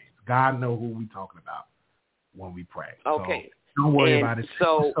no names. God knows who we're talking about when we pray. Okay. So don't worry about it.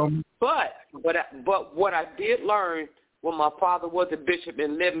 So, but what I did learn when my father was a bishop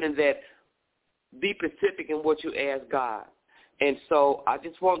in Lebanon, that be specific in what you ask God. And so I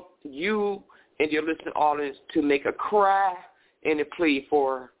just want you and your listening audience to make a cry and a plea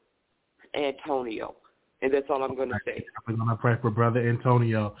for Antonio. And that's all I'm going to say. I'm going to pray for Brother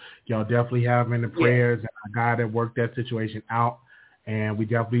Antonio. Y'all definitely have him in the prayers. And our God that worked that situation out. And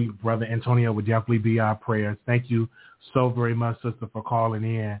Brother Antonio would definitely be our prayers. Thank you so very much, sister, for calling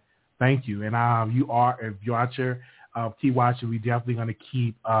in. Thank you. And if you're out here, keep watching. We're definitely going to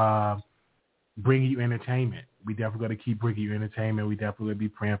keep bringing you entertainment. We definitely going to keep bringing you entertainment. We definitely going to be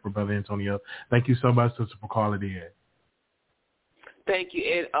praying for Brother Antonio. Thank you so much, sister, for calling in. Thank you,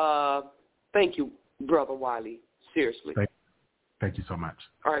 and thank you, Brother Wiley. Seriously. Thank you so much.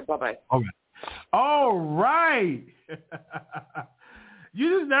 All right, bye-bye. Okay. All right.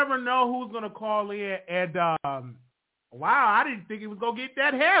 You just never know who's going to call in. And, wow, I didn't think it was going to get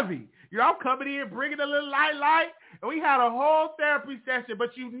that heavy. I'm coming in, bringing a little light, and we had a whole therapy session.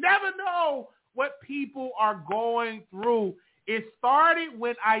 But you never know what people are going through. It started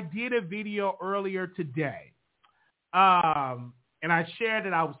when I did a video earlier today. And I shared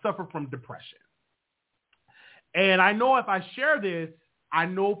that I was suffering from depression. And I know if I share this, I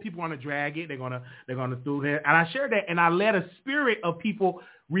know people are going to drag it. They're going to do that. And I shared that, and I led a spirit of people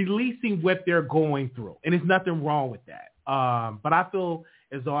releasing what they're going through. And there's nothing wrong with that. But I feel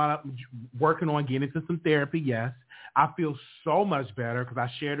as though I'm working on getting into some therapy, yes. I feel so much better because I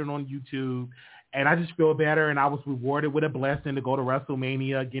shared it on YouTube. And I just feel better, and I was rewarded with a blessing to go to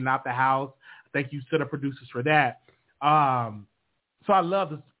WrestleMania, getting out the house. Thank you to the producers for that. So I love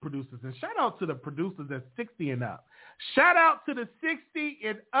the producers. And shout out to the producers at 60 and up. Shout out to the 60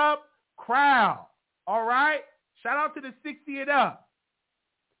 and up crowd. All right? Shout out to the 60 and up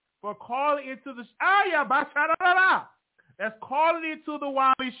for calling into the that's calling into the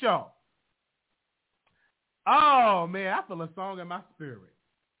Wiley Show. Oh, man, I feel a song in my spirit.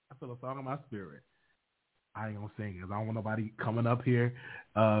 I ain't going to sing because I don't want nobody coming up here.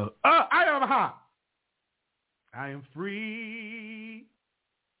 I am hot. I am free.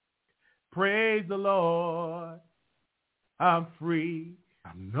 Praise the Lord. I'm free.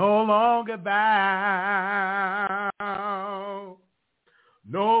 I'm no longer bound.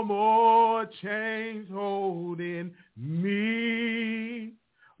 No more chains holding me.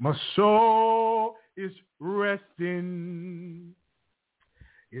 My soul is resting.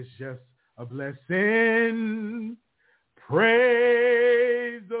 It's just a blessing.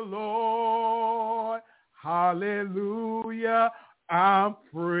 Praise the Lord. Hallelujah. I'm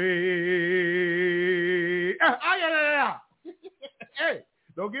free. Hey,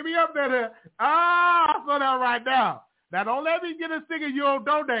 don't give me up there. I saw that right now. Now, don't let me get a singer you don't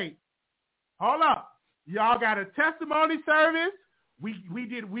donate. Hold up. Y'all got a testimony service. We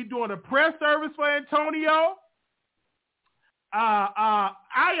doing a prayer service for Antonio.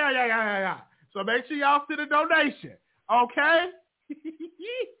 So make sure y'all send a donation. Okay?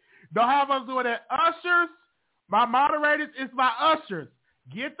 Don't have us doing that. Ushers, my moderators, it's my ushers.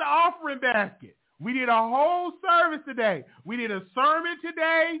 Get the offering basket. We did a whole service today. We did a sermon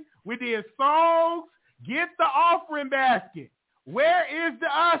today. We did songs. Get the offering basket. Where is the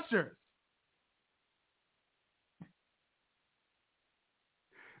ushers?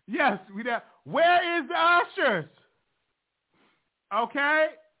 Yes, we did. Where is the ushers? Okay?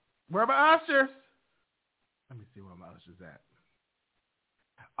 Where are my ushers? Let me see where my ushers at.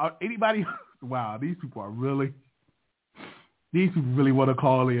 Anybody? Wow, these people really want to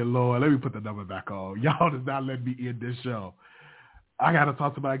call in, Lord. Let me put the number back on. Y'all does not let me in this show. I got to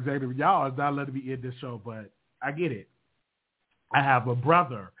talk to my executive. Y'all is not letting me in this show, but I get it. I have a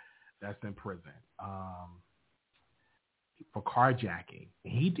brother that's in prison for carjacking.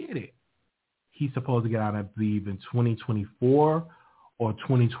 He did it. He's supposed to get out, I believe, in 2024 or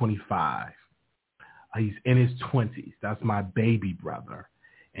 2025. He's in his 20s. That's my baby brother.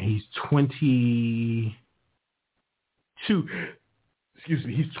 And he's 22. Excuse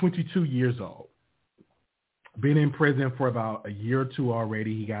me. He's 22 years old. Been in prison for about a year or two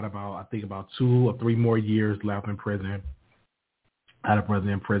already. He got about 2 or 3 more years left in prison. I had a brother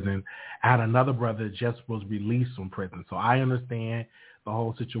in prison. I had another brother that just was released from prison. So I understand the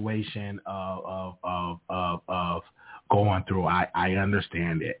whole situation of going through. I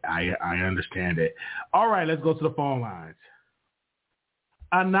understand it. I understand it. All right, let's go to the phone lines.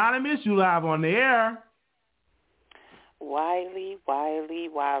 Anonymous, you live on the air. Wiley.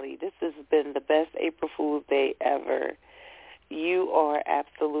 This has been the best April Fool's Day ever. You are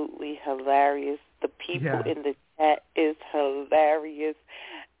absolutely hilarious. The people in the chat is hilarious.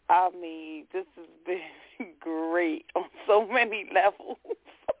 I mean, this has been great on so many levels.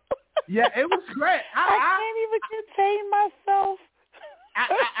 Yeah, it was great. I can't even contain myself.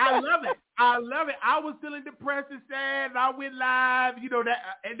 I love it. I was feeling depressed and sad, and I went live, that,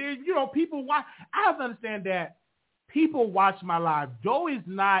 and then, people watch. I have to understand that people watch my live. Joe is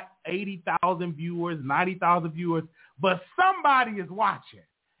not 80,000 viewers, 90,000 viewers, but somebody is watching.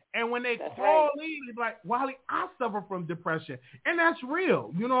 And when they call in, they're like, Wiley, I suffer from depression. And that's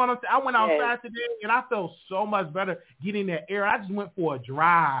real. You know what I'm saying? I went outside today, and I felt so much better getting that air. I just went for a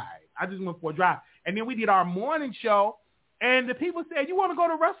drive. And then we did our morning show, and the people said, you want to go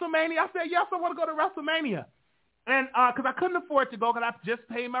to WrestleMania? I said, yes, I want to go to WrestleMania. And because I couldn't afford to go because I just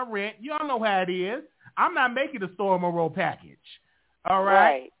paid my rent. You all know how it is. I'm not making the Storm Monroe package. All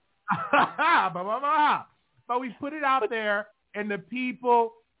right? But we put it out there, and the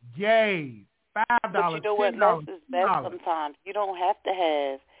people gave $5. But you know what? Less is best sometimes. You don't have to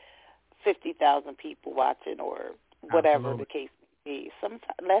have 50,000 people watching or whatever the case may be. Sometimes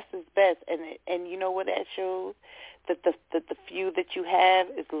less is best, and you know what that shows? That the few that you have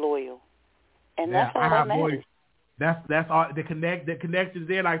is loyal, and that's all that matters. That's all. The connections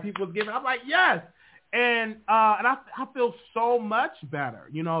there, like people was giving. I'm like, yes, and I feel so much better.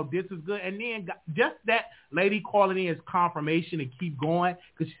 You know, this is good. And then just that lady calling in is confirmation and keep going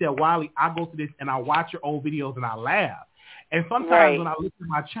because she said, Wiley, I go through this and I watch your old videos and I laugh. And sometimes when I look at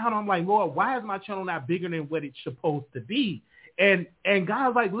my channel, I'm like, Lord, why is my channel not bigger than what it's supposed to be? And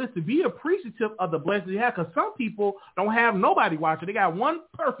God's like, listen, be appreciative of the blessings you have, because some people don't have nobody watching. They got one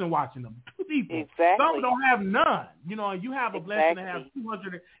person watching them, 2 people. Exactly. Some don't have none. You know, and you have a blessing to have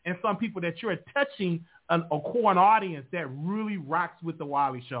 200 and some people that you're touching a core audience that really rocks with the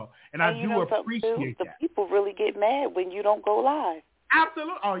Wiley Show. And I do appreciate that. The people really get mad when you don't go live.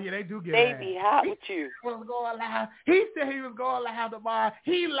 Absolutely. Oh, yeah, they do get mad. They be hot with you. He was going live. He said he was going live tomorrow.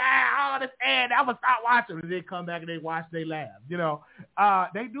 He lied all this, and I'm going to stop watching. And they come back and they watch, they laugh. You know,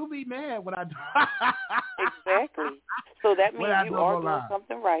 they do be mad when I do. Exactly. So that means you are doing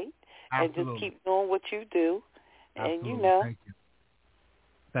something right. Absolutely. And just keep doing what you do. Absolutely. And, you know.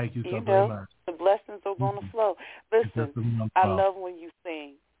 Thank you so very much. The blessings are going to flow. Listen, I love when you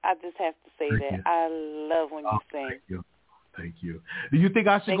sing. I just have to say that. I love when you sing. Thank you. Do you think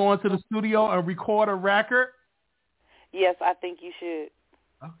I should go into the studio and record a record? Yes, I think you should.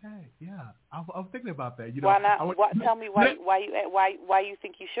 Okay, yeah. I was thinking about that. You know, why not? Tell me why you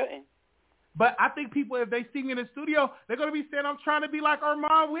think you shouldn't. But I think people, if they see me in the studio, they're going to be saying I'm trying to be like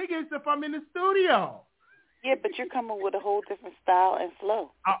Armand Wiggins if I'm in the studio. Yeah, but you're coming with a whole different style and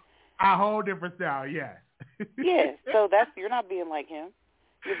flow. A whole different style, yes. Yes, so you're not being like him.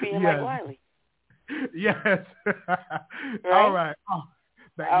 You're being like Wiley. Yes. Right? All right.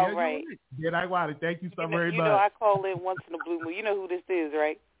 All right. Good night, Wiley. Thank you so very much. You know I call in once in a blue moon. You know who this is,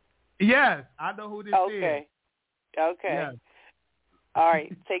 right? Yes, I know who this is. Okay. Yes. All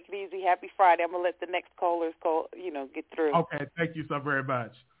right. Take it easy. Happy Friday. I'm going to let the next callers get through. Okay. Thank you so very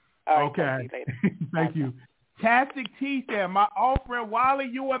much. All right. Okay. Talk to you later. Thank you. Tastic T said, my offering, Wiley,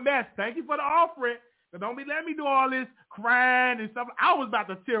 you a mess. Thank you for the offering. But don't let me do all this crying and stuff. I was about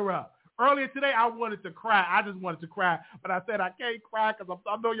to tear up. Earlier today, I wanted to cry. I just wanted to cry. But I said I can't cry because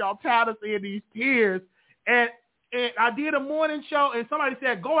I know y'all tired of seeing these tears. And I did a morning show, and somebody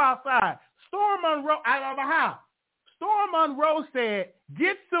said, go outside. Storm Monroe, out of the house. Storm Monroe said,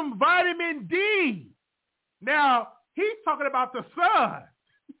 get some vitamin D. Now, he's talking about the sun.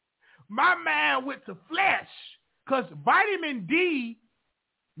 My man went to flesh because vitamin D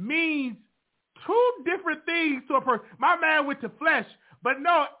means 2 different things to a person. My man went to flesh. But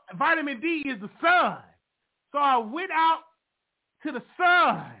no, vitamin D is the sun. So I went out to the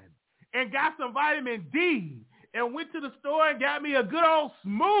sun and got some vitamin D and went to the store and got me a good old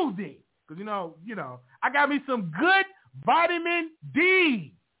smoothie. Because, you know, I got me some good vitamin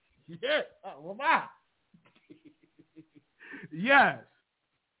D. Yes. Yes.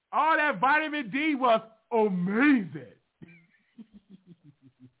 All that vitamin D was amazing.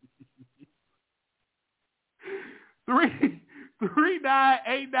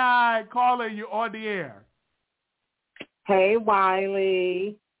 3989 caller, you're on the air. Hey,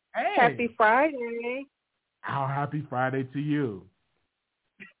 Wiley. Hey. Happy Friday. Oh, happy Friday to you.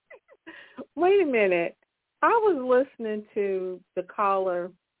 Wait a minute. I was listening to the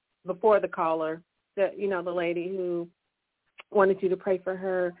caller, before the caller, the lady who wanted you to pray for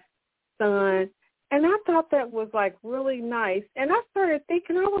her son. And I thought that was, like, really nice. And I started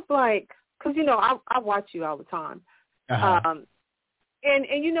thinking, I was like, because, I watch you all the time. Uh-huh. And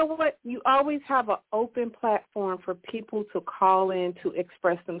you know what? You always have an open platform for people to call in to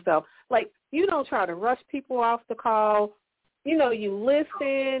express themselves. Like, you don't try to rush people off the call. You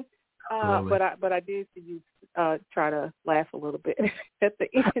listen. But I did see you try to laugh a little bit at the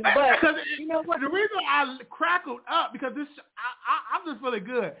end. But you know what? The reason I crackled up because I'm just feeling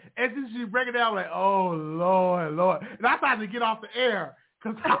good. And since you break it down, like, oh Lord, and I started to get off the air.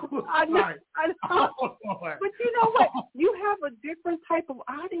 Cause I know. Oh, Lord. But you know what? You have a different type of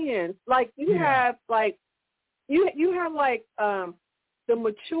audience. Like you have like you have like the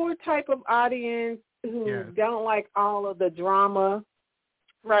mature type of audience who don't like all of the drama,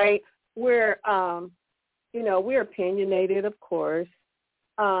 right? We're we're opinionated, of course.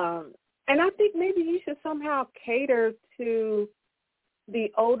 And I think maybe you should somehow cater to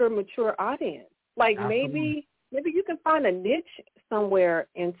the older, mature audience. Like maybe maybe you can find a niche somewhere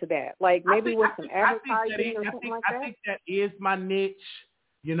into that, like maybe with some advertising or something like that. I think that is my niche.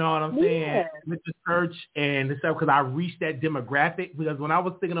 You know what I'm saying? With the church and the stuff, because I reached that demographic. Because when I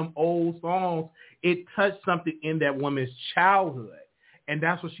was singing them old songs, it touched something in that woman's childhood. And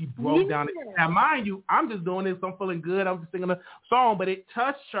that's what she broke down. Now, mind you, I'm just doing this. I'm feeling good. I'm just singing a song. But it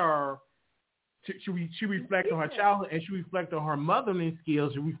touched her. She reflected on her childhood, and she reflected on her mothering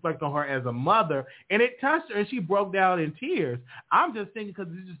skills. She reflected on her as a mother. And it touched her, and she broke down in tears. I'm just thinking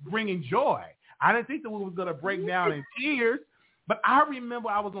because it's just bringing joy. I didn't think that we was going to break down in tears. But I remember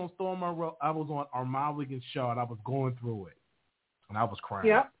I was on Storm Monroe. I was on Armand Wiggins' show, and I was going through it. And I was crying.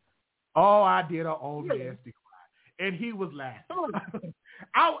 Yep. Oh, I did an old nasty cry. And he was laughing.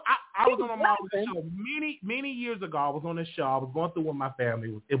 I was on Armand Wiggins' show many years ago. I was on this show. I was going through with my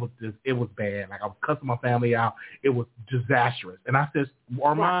family. It was bad. Like, I was cussing my family out. It was disastrous. And I said,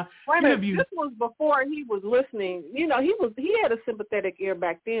 Armand, this was before he was listening. You know, he had a sympathetic ear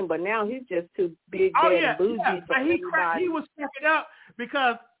back then, but now he's just too big, bad, and bougie for everybody. He was cracking up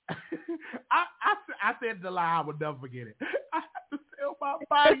because I said the lie. I would never forget it. I had to sell my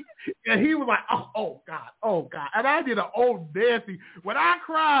body. And he was like, oh, God. And I did an old nasty. When I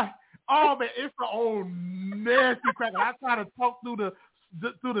cry, oh, man, it's an old nasty cry. And I try to talk through the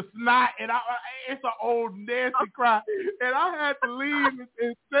snot, and it's an old nasty cry. And I had to leave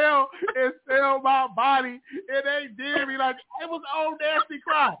and sell my body. And they did me like, it was an old nasty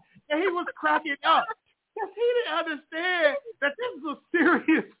cry. And he was cracking up. Because he didn't understand that this was a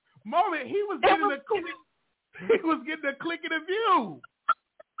serious moment. He was getting a click in the view.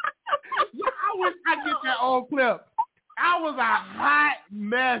 I wish I get that old clip. I was a hot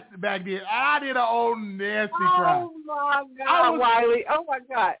mess back then. I did an old nasty cry. Oh my God, Wiley! Oh my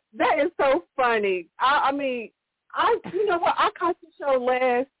God, that is so funny. I mean, you know what? I caught the show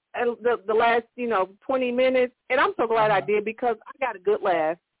the last 20 minutes, and I'm so glad I did because I got a good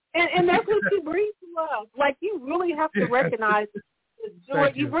laugh. And that's what you bring to us. Like, you really have to recognize the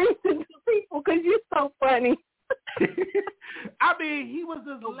joy you bring to people because you're so funny. I mean, he was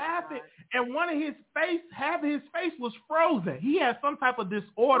just laughing, and half of his face was frozen. He had some type of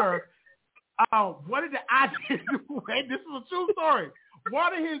disorder. What did the eye do? This is a true story.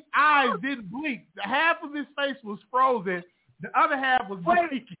 One of his eyes didn't blink. Half of his face was frozen. The other half was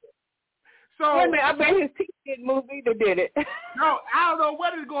blinking. So, wait a minute, I bet his teeth didn't move either, did it? No, I don't know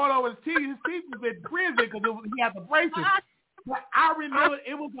what is going on with his teeth. His teeth was in prison because he had the braces. But I remember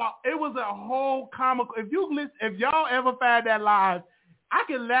it was a whole comical. If y'all ever find that live, I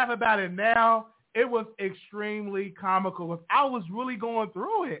can laugh about it now. It was extremely comical. I was really going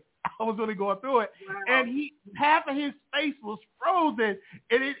through it. Wow. And half of his face was frozen.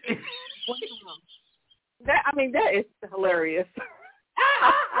 And that is hilarious.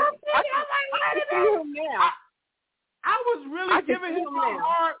 I was really giving him my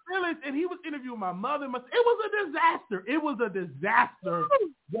hard feelings, and he was interviewing my mother. It was a disaster.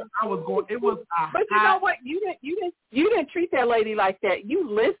 I was going. It was. But you know what? You didn't treat that lady like that. You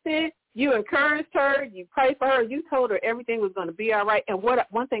listened. You encouraged her. You prayed for her. You told her everything was going to be all right. And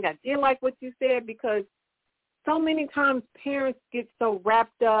one thing I did like what you said, because so many times parents get so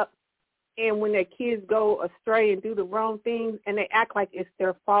wrapped up and when their kids go astray and do the wrong things, and they act like it's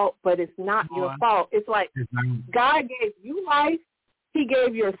their fault, but it's not your fault. It's like God gave you life. He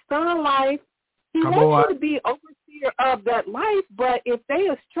gave your son life. He wants you to be overseer of that life, but if they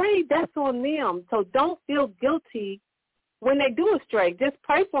astray, that's on them. So don't feel guilty when they do astray. Just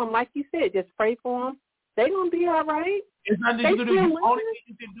pray for them, like you said. Just pray for them. They're going to be all right. It's nothing you can do. The only thing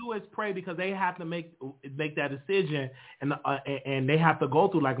you can do is pray, because they have to make that decision, and they have to go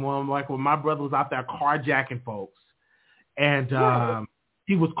through like when my brother was out there carjacking folks, and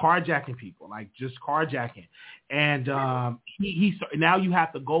he was carjacking people, like just carjacking, and he now you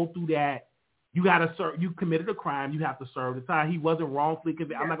have to go through that. You got to serve. You committed a crime. You have to serve the time. He wasn't wrongfully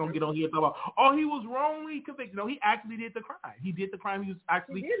convicted. I'm not going to get on here and talk about, he was wrongly convicted. No, he actually did the crime. He did the crime. He was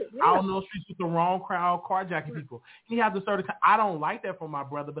actually out on those streets with the wrong crowd, carjacking people. He has to serve the time. I don't like that from my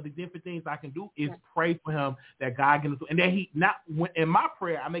brother, but the different things I can do is pray for him that God get him through. And that in my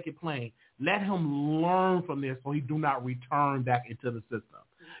prayer, I make it plain. Let him learn from this so he do not return back into the system.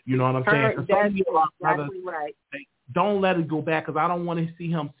 You know what I'm saying? That's exactly right. Don't let it go back, because I don't want to see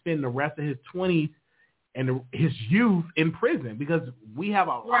him spend the rest of his 20s and his youth in prison, because we have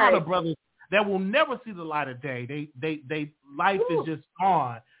a lot of brothers that will never see the light of day. They life is just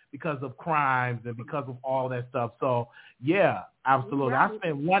gone because of crimes and because of all that stuff. So, yeah, absolutely. I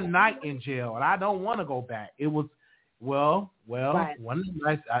spent one night in jail, and I don't want to go back. It was, one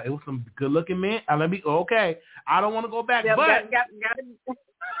night, it was some good-looking men. I don't want to go back, but...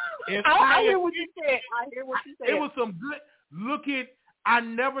 I hear what you said. It was some good looking. I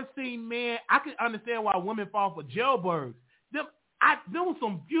never seen men. I can understand why women fall for jailbirds. There was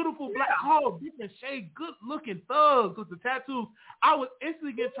some beautiful black, different shade, good looking thugs with the tattoos. I was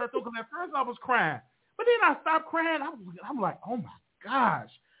instantly getting turned on because at first I was crying, but then I stopped crying. I'm like, oh my gosh.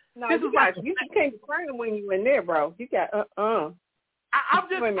 No, you can't be crying when you in there, bro. You got I'm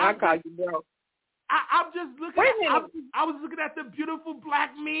just. Wait a minute, I call you bro. I'm just looking. I was looking at the beautiful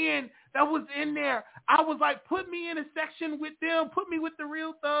black men that was in there. I was like, put me in a section with them. Put me with the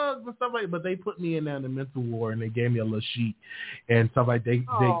real thugs and stuff like that. But they put me in there in the mental ward, and they gave me a little sheet and stuff like that.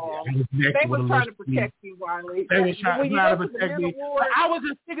 They were trying to protect you, Wiley. They were trying to protect me. But I was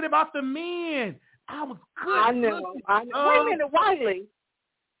just thinking about the men. I was good. I know. Wait a minute, Wiley.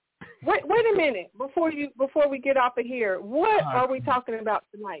 Wait a minute before we get off of here. What are we talking about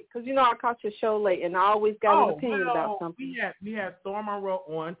tonight? Because I caught your show late, and I always got an opinion about something. We had Storm Monroe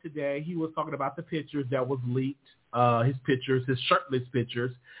on today. He was talking about the pictures that was leaked. His shirtless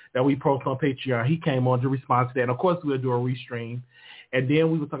pictures that we post on Patreon. He came on to respond to that. And of course, we'll do a restream. And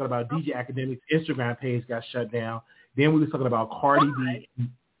then we were talking about DJ Academic's Instagram page got shut down. Then we were talking about Cardi B.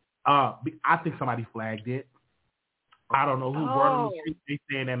 I think somebody flagged it. I don't know who word on the street. They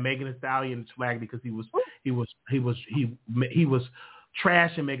saying that Megan Thee Stallion flagged because he was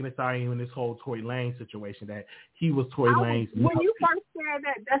trashing Megan Thee Stallion in this whole Tory Lanez situation. That he was Tory Lanez. When you first said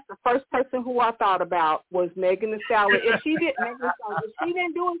that, that's the first person who I thought about was Megan Thee Stallion. If she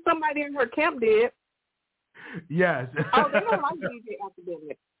didn't do it, somebody in her camp did. Yes. Oh, they don't like DJ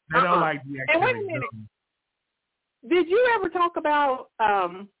Academic. They don't like DJ Academic. And wait a minute. Did you ever talk about?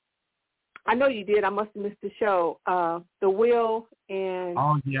 I know you did. I must have missed the show. The Will and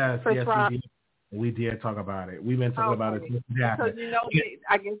Chris Rock. We did talk about it. We've been talking about it since it happened. Because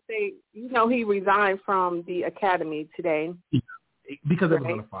I guess he resigned from the Academy today. Because they was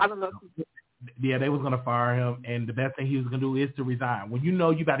going to fire him. I don't know. Yeah, they was going to fire him, and the best thing he was going to do is to resign. When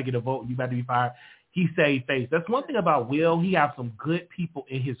you got to get a vote, you got to be fired. He saved face. That's one thing about Will. He has some good people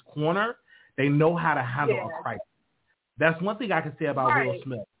in his corner. They know how to handle a crisis. That's one thing I can say about Will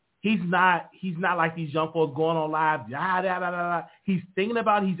Smith. He's not like these young folks going on live. He's thinking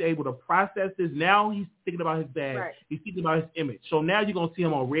about. He's able to process this. Now he's thinking about his bag. Right. He's thinking about his image. So now you're gonna see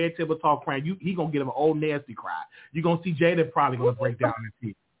him on Red Table Talk crying. He's gonna get him an old nasty cry. You're gonna see Jada probably gonna break down in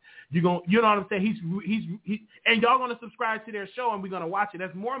tears. You know what I'm saying? He's and y'all gonna subscribe to their show and we're gonna watch it.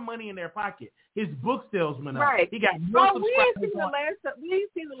 That's more money in their pocket. His book sales went up. Right. He got more subscribers. We ain't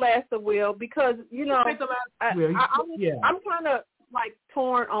seen the last of Will because I'm kind of like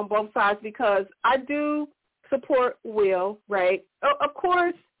torn on both sides because I do support Will, right? Of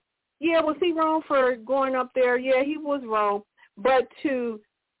course, was he wrong for going up there? Yeah, he was wrong. But to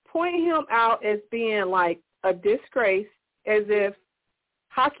point him out as being like a disgrace, as if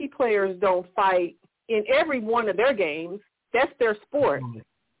hockey players don't fight in every one of their games, that's their sport.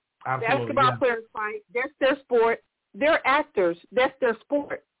 Absolutely. Basketball players fight, that's their sport. They're actors, that's their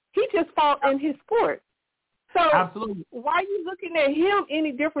sport. He just fought in his sport. So why are you looking at him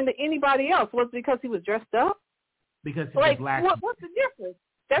any different than anybody else? Was it because he was dressed up? Because he's a black man. What's the difference?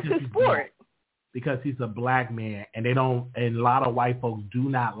 That's his sport. Because he's a black man, and and a lot of white folks do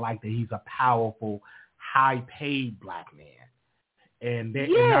not like that he's a powerful, high-paid black man. And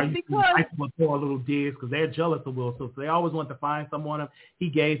now you see white people throw a little digs because they're jealous of Will. So they always want to find someone. He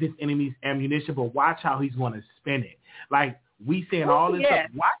gave his enemies ammunition, but watch how he's going to spin it. Like, we saying all this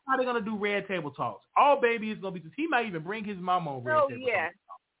stuff. Watch how they're going to do Red Table Talks. All baby is going to be, he might even bring his mom on Red Table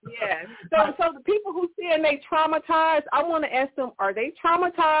Talks. So the people who saying they traumatized, I want to ask them, are they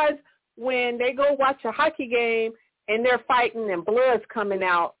traumatized when they go watch a hockey game and they're fighting and blood's coming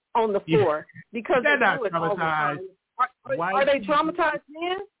out on the floor? Because they're not traumatized. Are they traumatized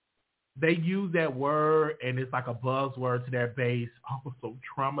then? They use that word, and it's like a buzzword to their base. Oh, so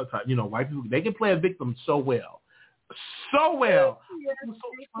traumatized. White people, they can play a victim so well. So well.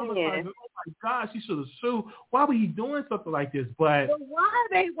 So traumatized. Oh my gosh, he should have sued. Why would he doing something like this? But why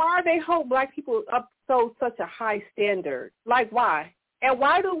are they hold black people up such a high standard? Like why? And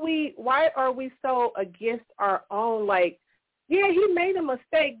why are we so against our own? Like, yeah, he made a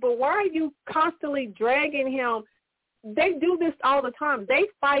mistake, but why are you constantly dragging him? They do this all the time. They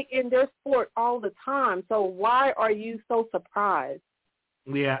fight in their sport all the time. So why are you so surprised?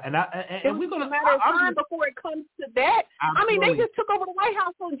 Yeah, and we're going to matter of time before it comes to that. Absolutely. I mean, they just took over the White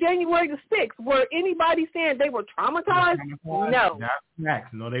House on January the 6th. Were anybody saying they were traumatized? No. That's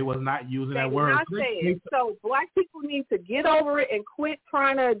next. No, they was not using that word. So black people need to get over it and quit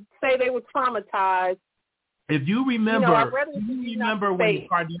trying to say they were traumatized. If you remember, when the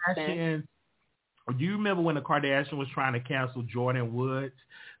Kardashians. Do you remember when the Kardashian was trying to cancel Jordan Woods?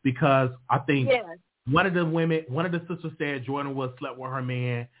 because I think one of the sisters said Jordan Woods slept with her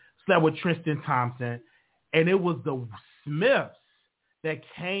man, slept with Tristan Thompson, and it was the Smiths that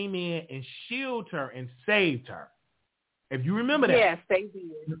came in and shielded her and saved her. If you remember that. Yes, they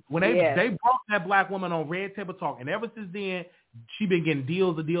did. When they brought that black woman on Red Table Talk, and ever since then, she been getting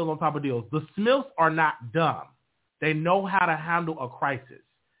deals on top of deals. The Smiths are not dumb. They know how to handle a crisis.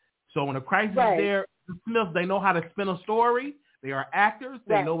 So when a crisis is there, the Smiths, they know how to spin a story. They are actors.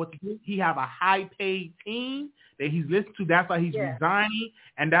 They know what to do. He have a high-paid team that he's listened to. That's why he's resigning.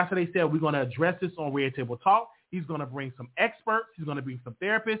 And that's why they said, we're going to address this on Red Table Talk. He's going to bring some experts. He's going to bring some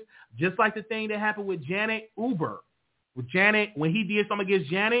therapists. Just like the thing that happened with Janet Uber. With Janet, when he did something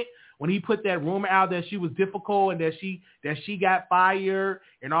against Janet, when he put that rumor out that she was difficult and that she got fired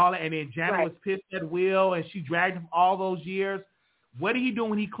and all that, and then Janet was pissed at Will and she dragged him all those years. What did he do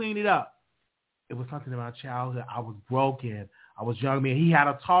when he cleaned it up? It was something about childhood. I was broken. I was young man. He had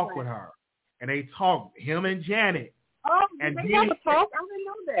a talk with her, and they talked, him and Janet. Oh, and they had a talk? I didn't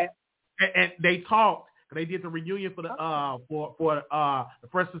know that. And they talked. They did the reunion for the the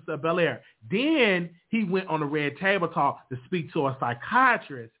Fresh Prince of Bel-Air. Then he went on the Red Table Talk to speak to a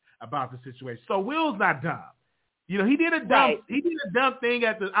psychiatrist about the situation. So Will's not dumb. You know, he did a dumb thing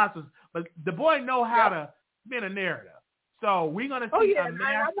at the Oscars, but the boy know how to spin a narrative. So we're gonna see a man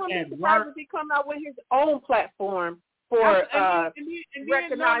I wouldn't be surprised if he come out with his own platform for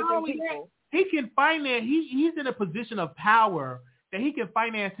recognizing people. He can finance. He's in a position of power that he can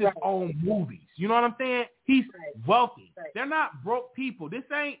finance his own movies. You know what I'm saying? He's wealthy. They're not broke people. This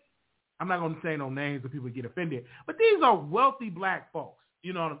ain't, I'm not going to say no names so people get offended, but these are wealthy black folks.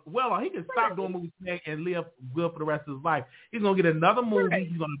 You know, he can stop doing movies today and live good for the rest of his life. He's going to get another movie.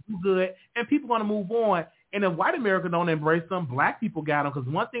 He's going to do good, and people are going to move on. And if white America don't embrace them, black people got them. Because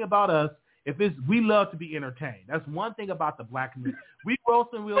one thing about us, we love to be entertained. That's one thing about the black community. We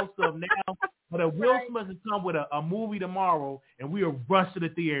roasting Will Smith now, but if Will Smith can come with a movie tomorrow, and we are rushed to the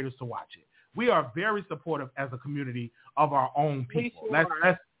theaters to watch it. We are very supportive as a community of our own people.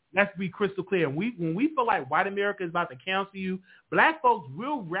 Let's be crystal clear. When we feel like white America is about to cancel you, black folks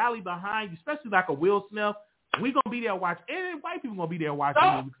will rally behind you, especially like a Will Smith. We're going to be there watching, and white people going to be there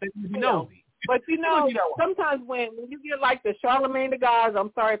watching because we nosy. But sometimes when you get like the Charlemagne the God,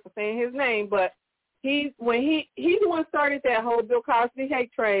 I'm sorry for saying his name, but he's the one started that whole Bill Cosby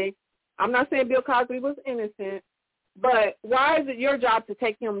hate train. I'm not saying Bill Cosby was innocent, but why is it your job to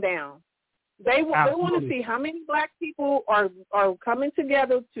take him down? They want to see how many black people are coming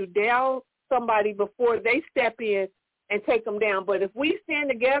together to down somebody before they step in and take them down. But if we stand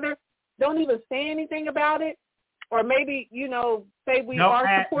together, don't even say anything about it, or maybe, say we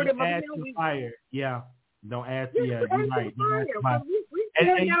are supportive of him. Don't add to you're right. We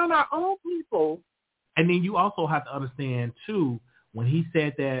tear down our own people. And then you also have to understand, too, when he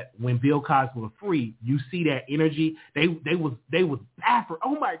said that when Bill Cosby was free, you see that energy. They was baffled.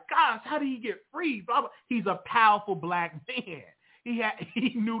 Oh my gosh, how did he get free? Blah, blah. He's a powerful black man.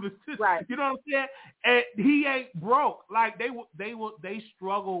 He knew the system. Right. You know what I'm saying? And he ain't broke. Like they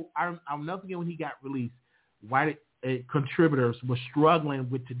struggle. I'll never forget when he got released. White contributors were struggling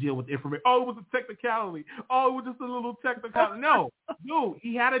to deal with information. Oh, it was a technicality. Oh, it was just a little technicality. No, dude,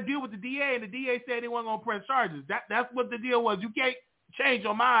 he had to deal with the DA, and the DA said they weren't going to press charges. That's what the deal was. You can't change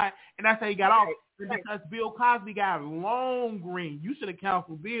your mind, and that's how he got off. Because Bill Cosby got long green. You should have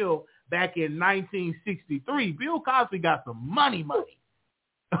counseled Bill back in 1963. Bill Cosby got some money.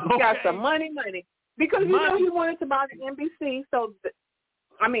 He got some money. Because he wanted to buy the NBC, so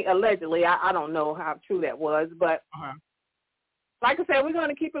allegedly, I don't know how true that was, but like I said, we're going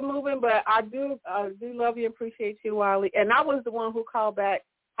to keep it moving. But I do love you and appreciate you, Wiley. And I was the one who called back.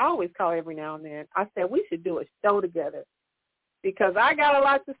 I always call every now and then. I said we should do a show together because I got a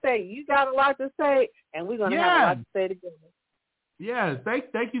lot to say. You got a lot to say, and we're going to have a lot to say together. Yes,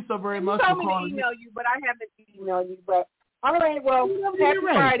 thank you so very much for calling. You email you, but I haven't emailed you. But all right, well, happy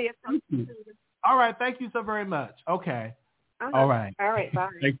Friday. All right, thank you so very much. Okay. All right. Bye.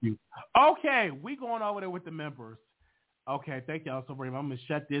 Thank you. Okay, we going over there with the members. Okay, thank y'all so very much. I'm going to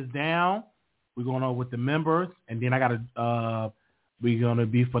shut this down. We're going over with the members, and then I got to, we're going to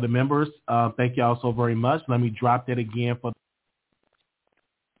be for the members. Thank y'all so very much. Let me drop that again for